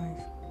open your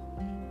eyes.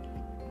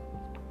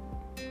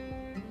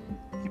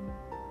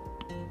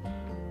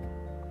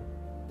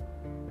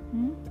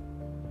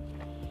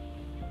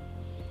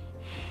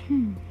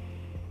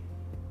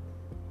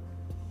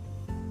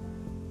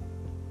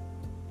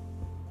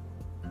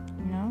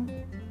 Now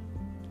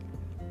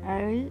I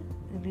will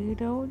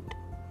read out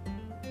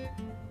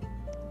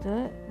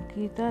the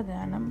Gita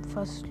Dhanam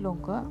first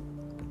sloka.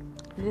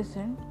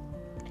 Listen.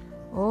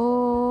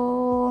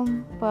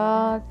 Om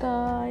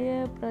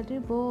Partaya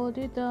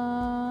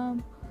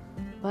Pratibodhitam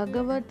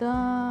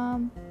Bhagavatam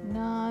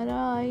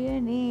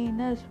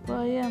Narayanena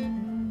Swayam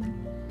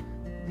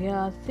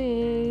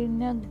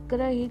Vyasena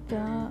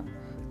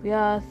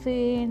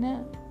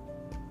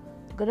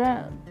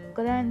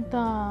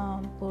Grantam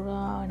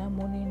Purana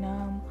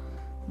Muninam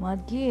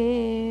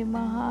Madhye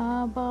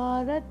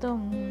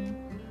Mahabharatam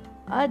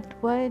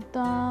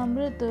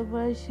Advaitamrita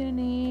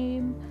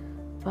Varshanim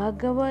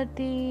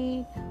Bhagavati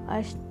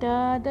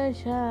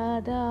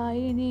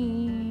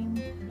Ashtadashadayinim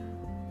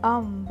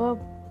Amba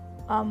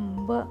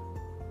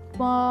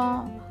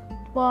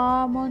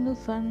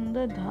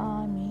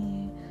Tvamanusandadhami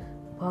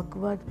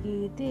Bhagavad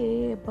Gita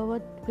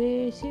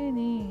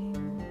Bhavatvaishinim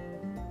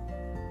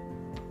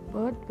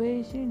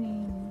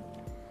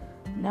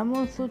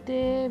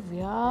Namosute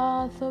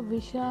Vyasa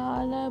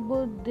Vishala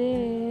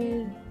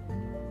Buddhe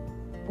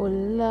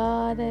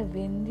Pullada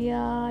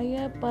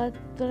Vindyaya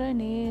Patra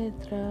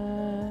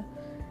Netra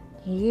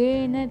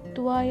Yena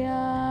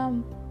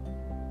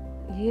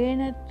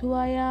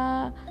Tvaya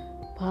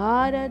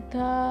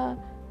Bharata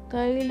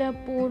Taila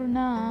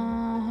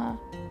Purnaha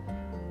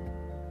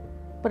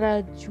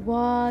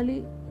Prajwali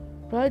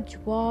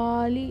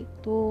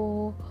To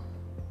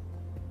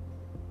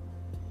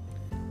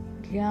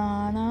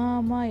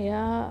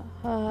Jnanamaya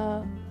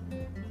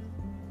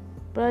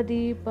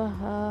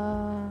Pradipaha.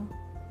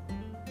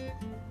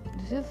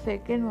 This is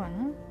second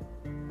one,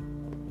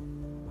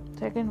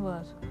 second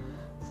verse.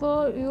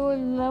 So you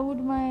loved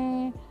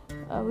my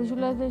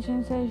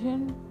visualization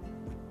session?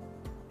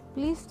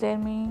 Please tell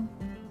me.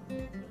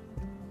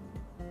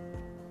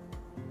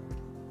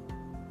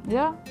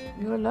 Yeah,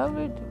 you love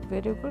it.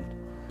 Very good.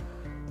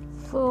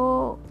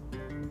 So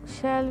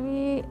shall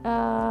we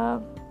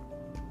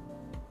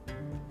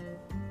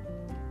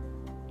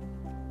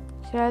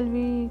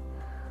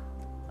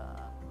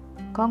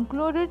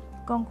conclude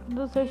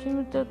the session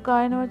with the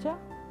Kayana Vacha?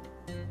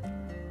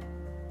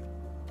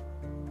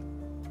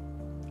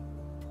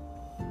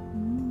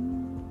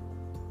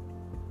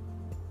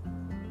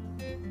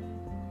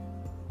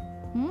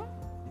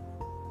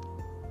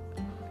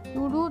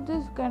 You do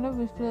this kind of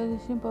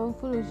visualization,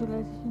 powerful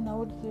visualization.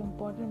 Now it's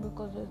important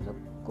because it's the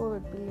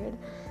COVID period.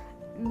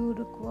 You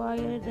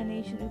require, the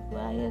nation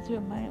requires,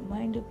 your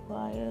mind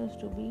requires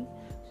to be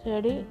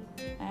steady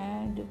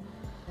and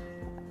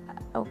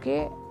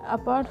okay.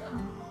 Apart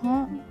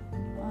from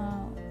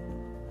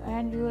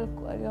and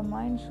your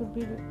mind should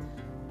be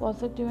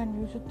positive, and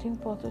you should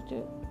think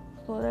positive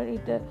so that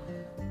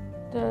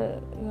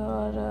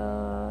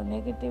your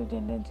negative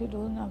tendency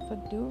doesn't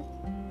affect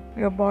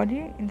your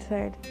body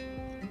inside.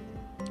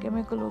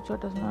 Chemical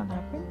upset does not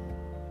happen.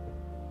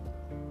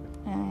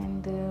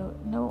 And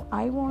now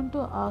I want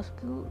to ask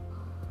you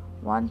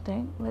one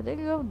thing, whether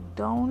you have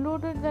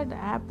downloaded that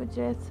app which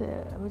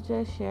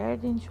I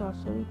shared in short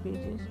story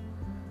pages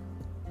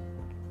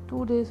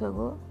 2 days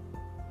ago.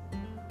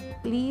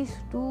 Please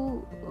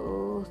do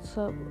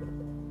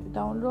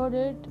download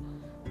it,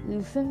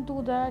 listen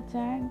to that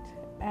chant,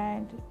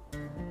 and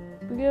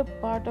be a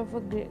part of a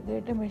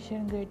greater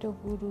mission, greater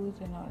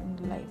gurus in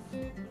life.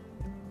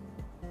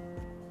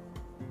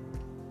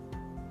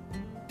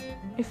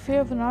 If you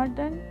have not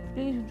done,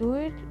 please do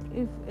it.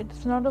 If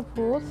it's not a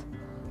force,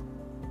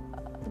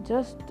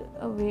 just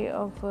a way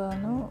of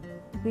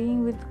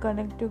being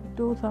connected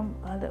to some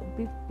other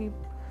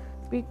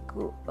big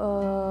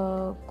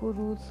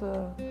gurus.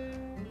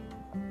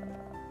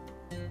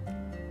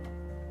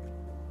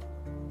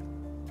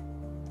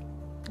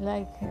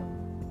 Like him,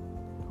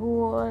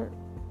 whose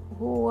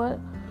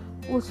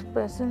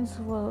presence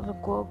was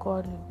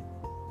godly,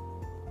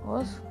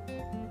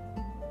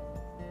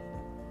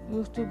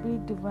 used to be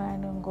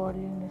divine, and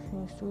godliness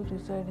used to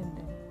reside in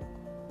them.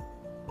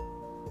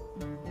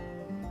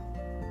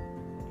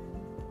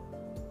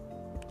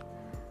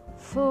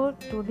 So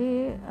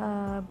today,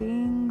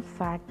 being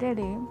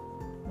Saturday,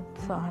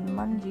 it's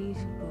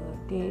Hanumanji's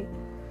birthday,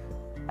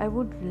 I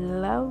would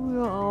love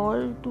you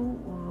all to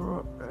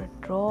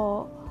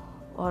draw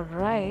or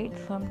write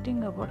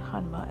something about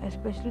Hanuman,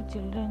 especially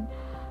children.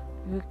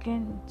 You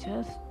can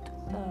just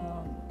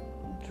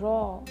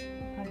draw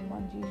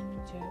Hanumanji's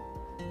picture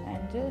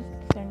and just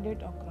send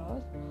it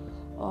across,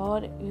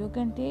 or you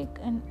can take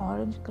an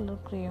orange color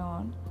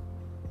crayon,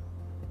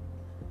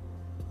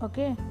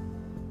 okay,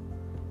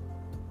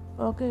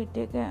 Okay,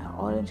 take an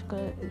orange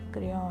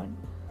crayon,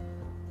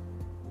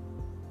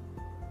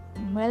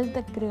 melt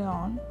the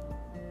crayon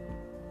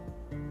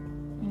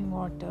in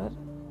water,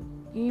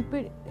 keep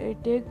it,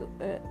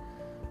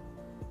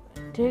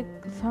 take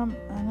some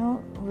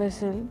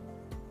vessel,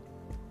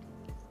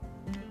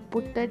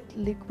 put that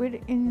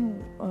liquid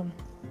in,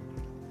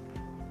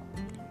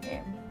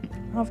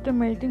 after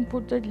melting,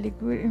 put that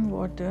liquid in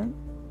water,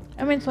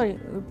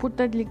 put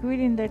that liquid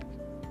in that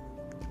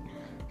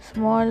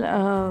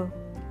small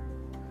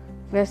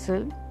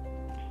vessel,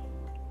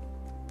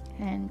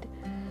 and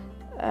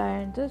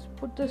just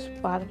put the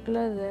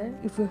sparkler there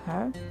if you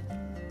have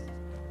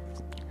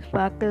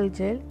sparkle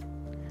gel,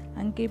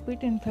 and keep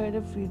it inside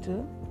the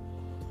freezer.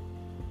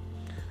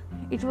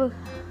 You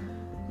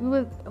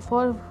will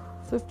for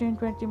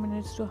 15-20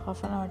 minutes to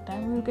half an hour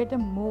time, you will get a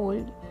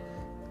mold.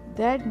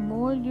 That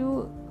mold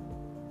you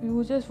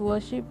just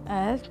worship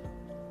as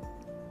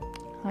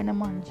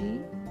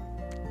Hanumanji,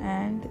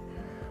 and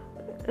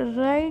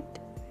write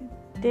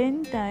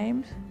 10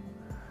 times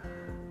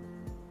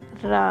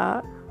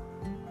Ra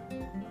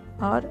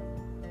or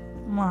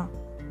Ma.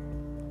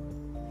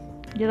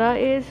 Ra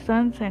is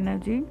sun's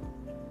energy,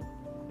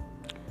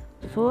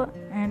 so,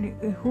 and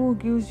who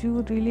gives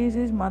you release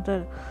is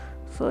mother,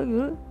 so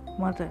your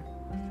mother.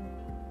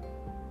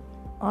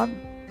 Or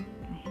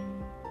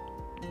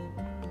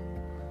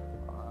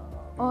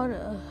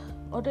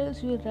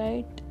else you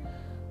write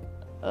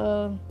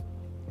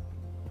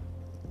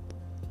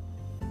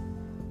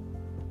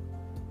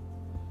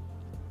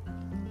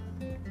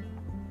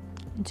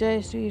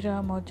Jai Sri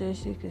Ram or Jai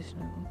Sri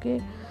Krishna,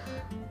 okay,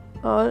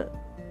 or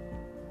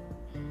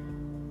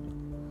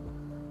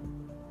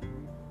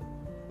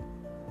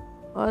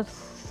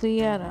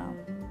Siya Ram,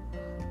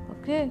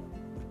 okay,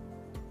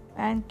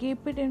 and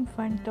keep it in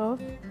front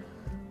of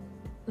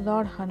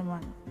Lord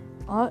Hanuman,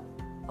 or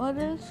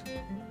else,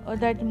 or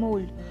that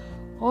mold,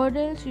 or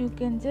else you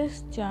can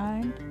just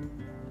chant,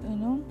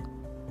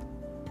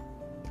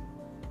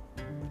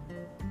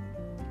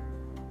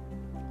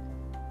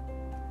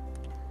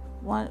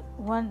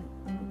 one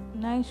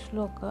nice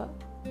shloka: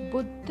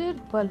 Buddhir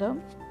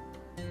balam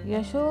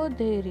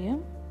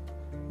yashodhairyam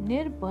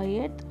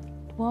nirbhayat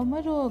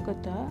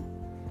tvamarogata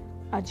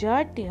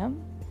ajatyam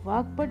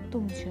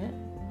vakpatumcha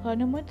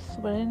hanumat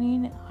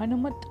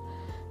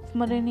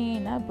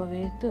smaranena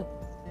bhavet.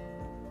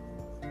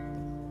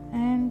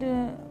 And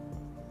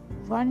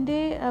one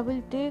day I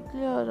will take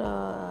your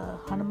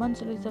Hanuman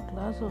Chalisa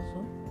class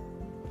also.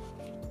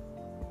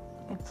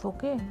 It's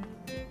okay.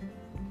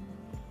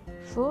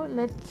 So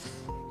let's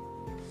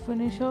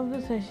finish off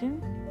the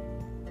session.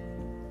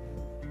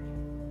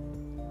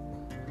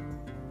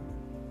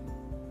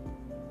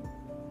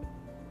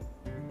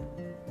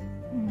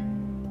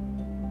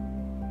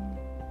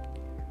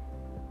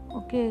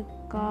 Okay,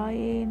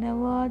 Kayena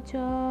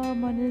vacha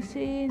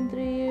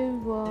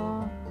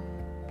manasendriya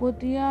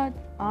Buddhyat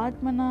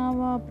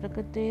atmanava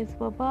prakate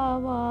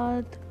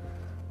svabhavat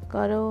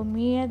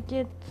karomi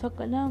yajyat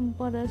sakalam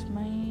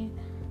parasmai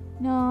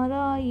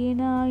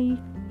narayana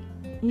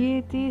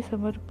yeti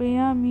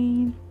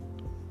samarpayami.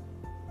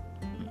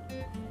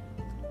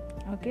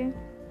 Okay,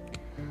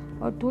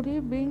 today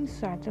being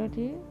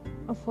Saturday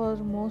for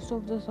most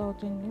of the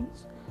South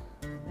Indians,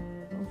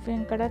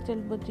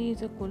 Venkatachalapati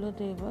is a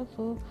Kuladeva,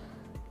 so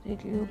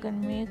you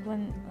can make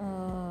one,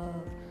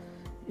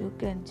 you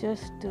can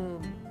just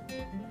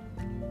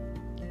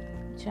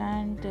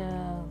chant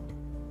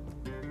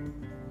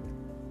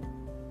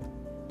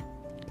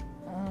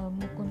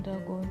Mukunda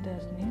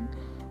Govinda's name,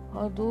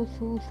 or those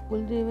whose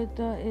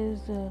Kuldevata is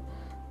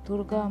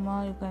Durga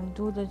Ma, you can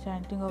do the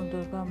chanting of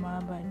Durga Ma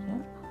by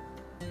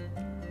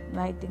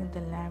lighting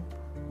the lamp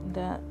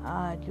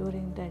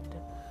during that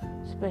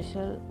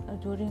special,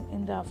 during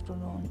in the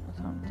afternoon or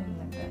something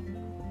like that.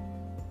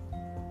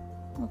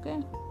 Okay,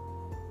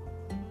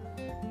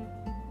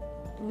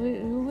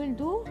 you will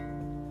do.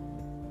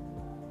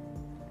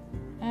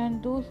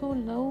 And those who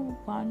love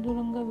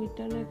Panduranga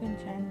Vitala can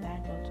chant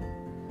that also.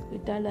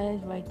 Vitala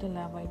is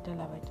Vaitala,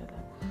 Vaitala, Vaitala.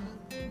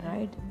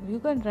 Right? You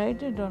can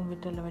write it down,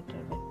 Vitala,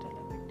 Vaitala,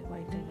 Vaitala,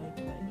 Vaitala,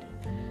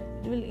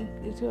 Vaitala.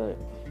 It's your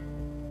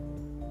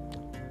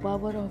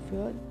power of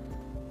your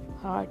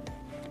heart.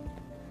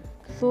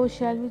 So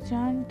shall we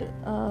chant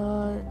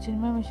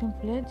Chinmaya Mission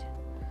Pledge?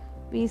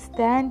 We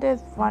stand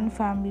as one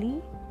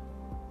family,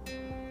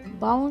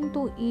 bound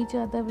to each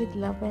other with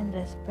love and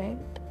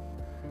respect.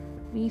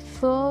 We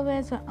serve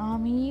as an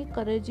army,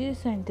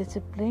 courageous and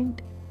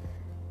disciplined,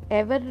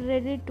 ever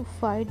ready to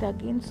fight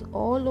against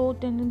all low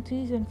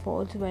tendencies and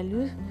false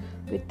values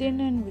within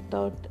and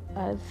without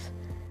us.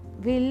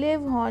 We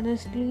live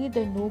honestly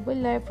the noble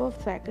life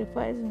of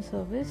sacrifice and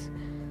service,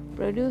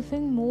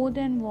 producing more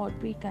than what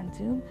we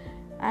consume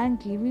and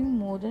giving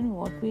more than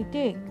what we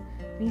take.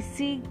 We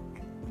seek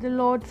the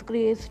Lord's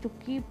grace to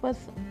keep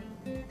us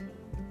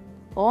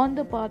on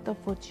the path of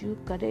virtue,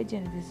 courage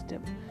and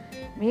wisdom.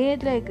 May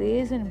thy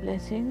grace and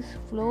blessings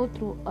flow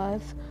through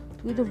us,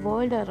 through the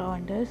world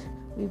around us.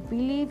 We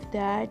believe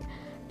that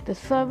The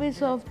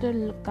service of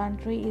the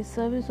country is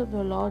service of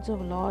the lords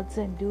of lords,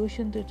 and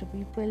devotion to the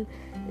people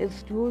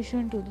is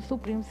devotion to the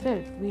Supreme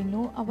Self. We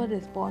know our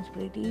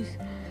responsibilities.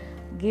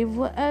 Give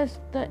us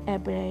the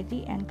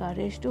ability and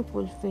courage to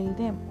fulfill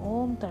them.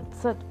 Om Tat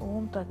Sat,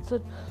 Om Tat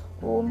Sat,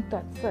 Om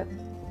Tat Sat.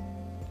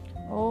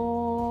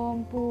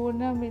 Om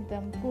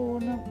Purnamidam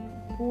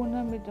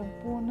Purnamidam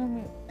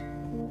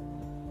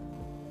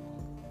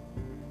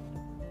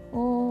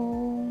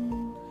Om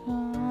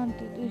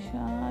Shanti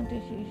Shanti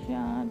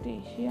Shanti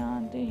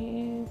Shanti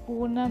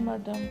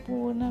Purnamadam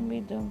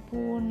Purnamidam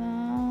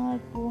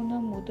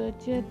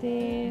Purnamudachyate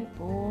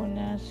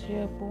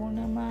Purnasya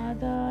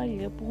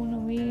Purnamadaya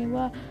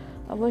Purnameva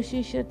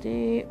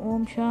Avashishyate.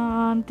 Om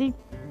Shanti,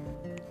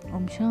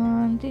 Om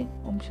Shanti,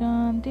 Om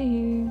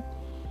Shanti.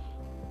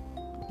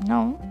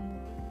 Now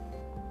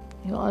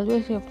you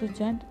always have to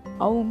chant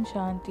Om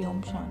Shanti,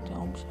 Om Shanti,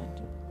 Om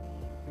Shanti.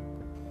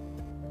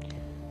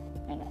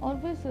 And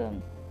always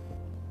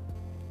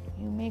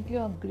you make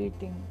your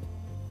greeting.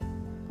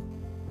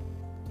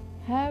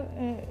 Have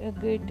a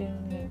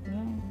greeting,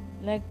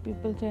 like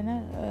people say,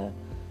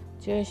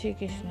 Jai Shri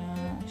Krishna,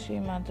 Shri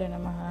Matra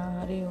Namaha,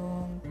 Hari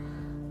Om,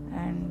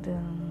 and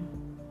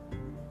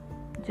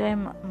Jai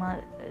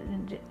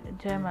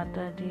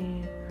Mata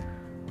Di.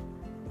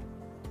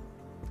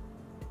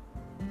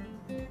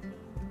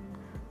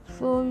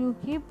 So you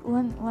keep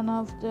one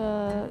of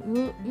the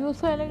you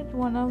select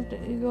one of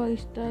your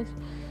ishtas,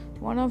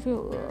 one of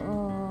your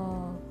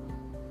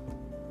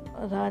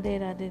Radhe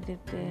Radhe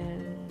Dite.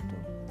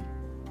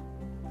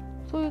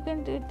 So you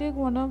can take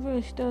one of your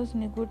ishtas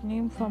good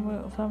name from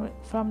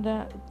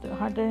the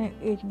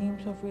 108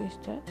 names of your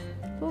ishta.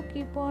 So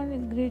keep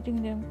on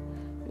greeting them.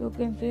 You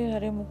can say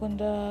Hare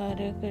Mukunda,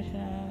 Hare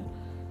Krishna,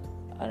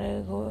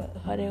 Hare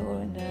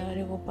Govinda,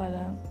 Hare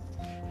Gopala.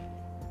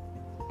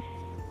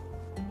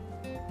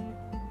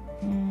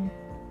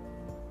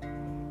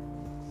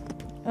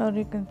 Or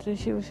you can say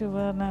Shiva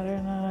Shiva,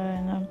 Narayana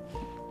Narayana.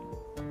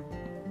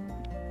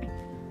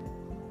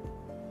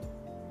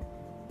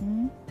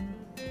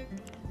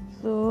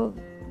 So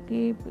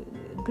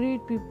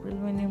greet people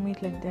when you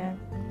meet like that.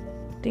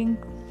 Think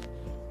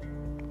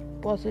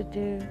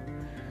positive.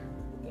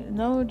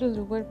 Now it is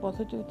required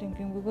positive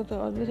thinking, because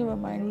always our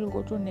mind will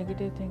go to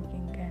negative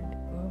thinking and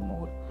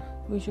more.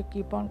 We should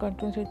keep on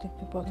continuously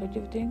thinking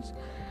positive things,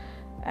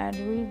 and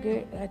we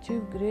will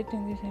achieve great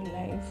things in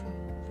life.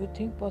 If you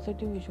think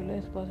positive,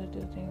 visualize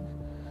positive things.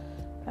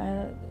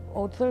 And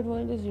outside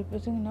world is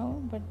depressing now,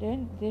 but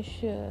then this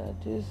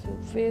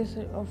phase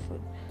of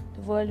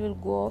the world will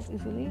go off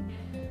easily.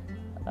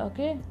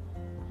 Okay.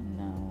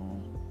 Now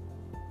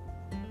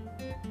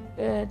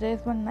there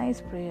is one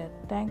nice prayer.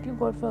 Thank you,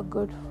 God, for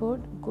good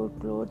food, good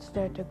clothes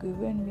that are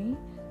given me.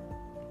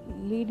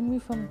 Lead me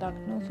from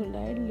darkness to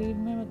light. Lead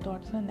me in my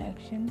thoughts and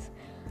actions.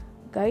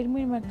 Guide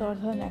me in my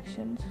thoughts and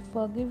actions.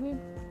 Forgive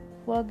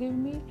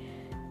me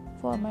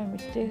for my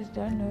mistakes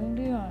done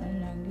knowingly or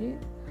unknowingly.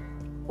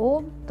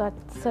 Om Tat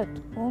Sat,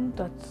 Om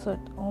Tat Sat,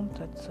 Om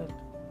Tat Sat.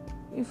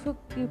 If you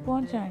keep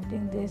on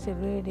chanting this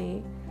every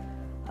day,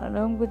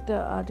 along with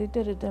the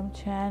Aditya rhythm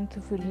chant,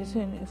 if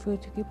you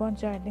keep on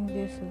chanting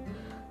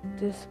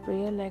this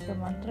prayer like a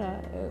mantra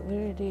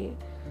every day,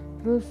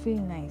 you will feel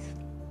nice.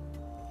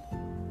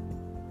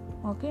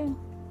 Okay?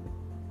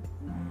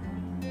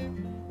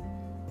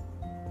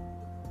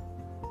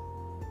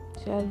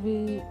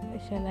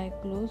 Shall I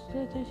close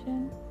the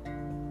session?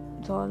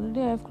 So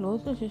already I have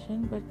closed the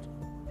session, but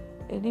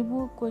any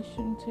more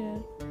questions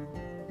here?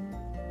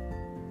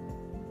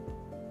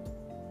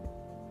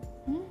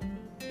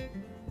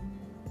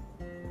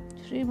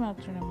 Shri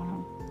Matra Namaha.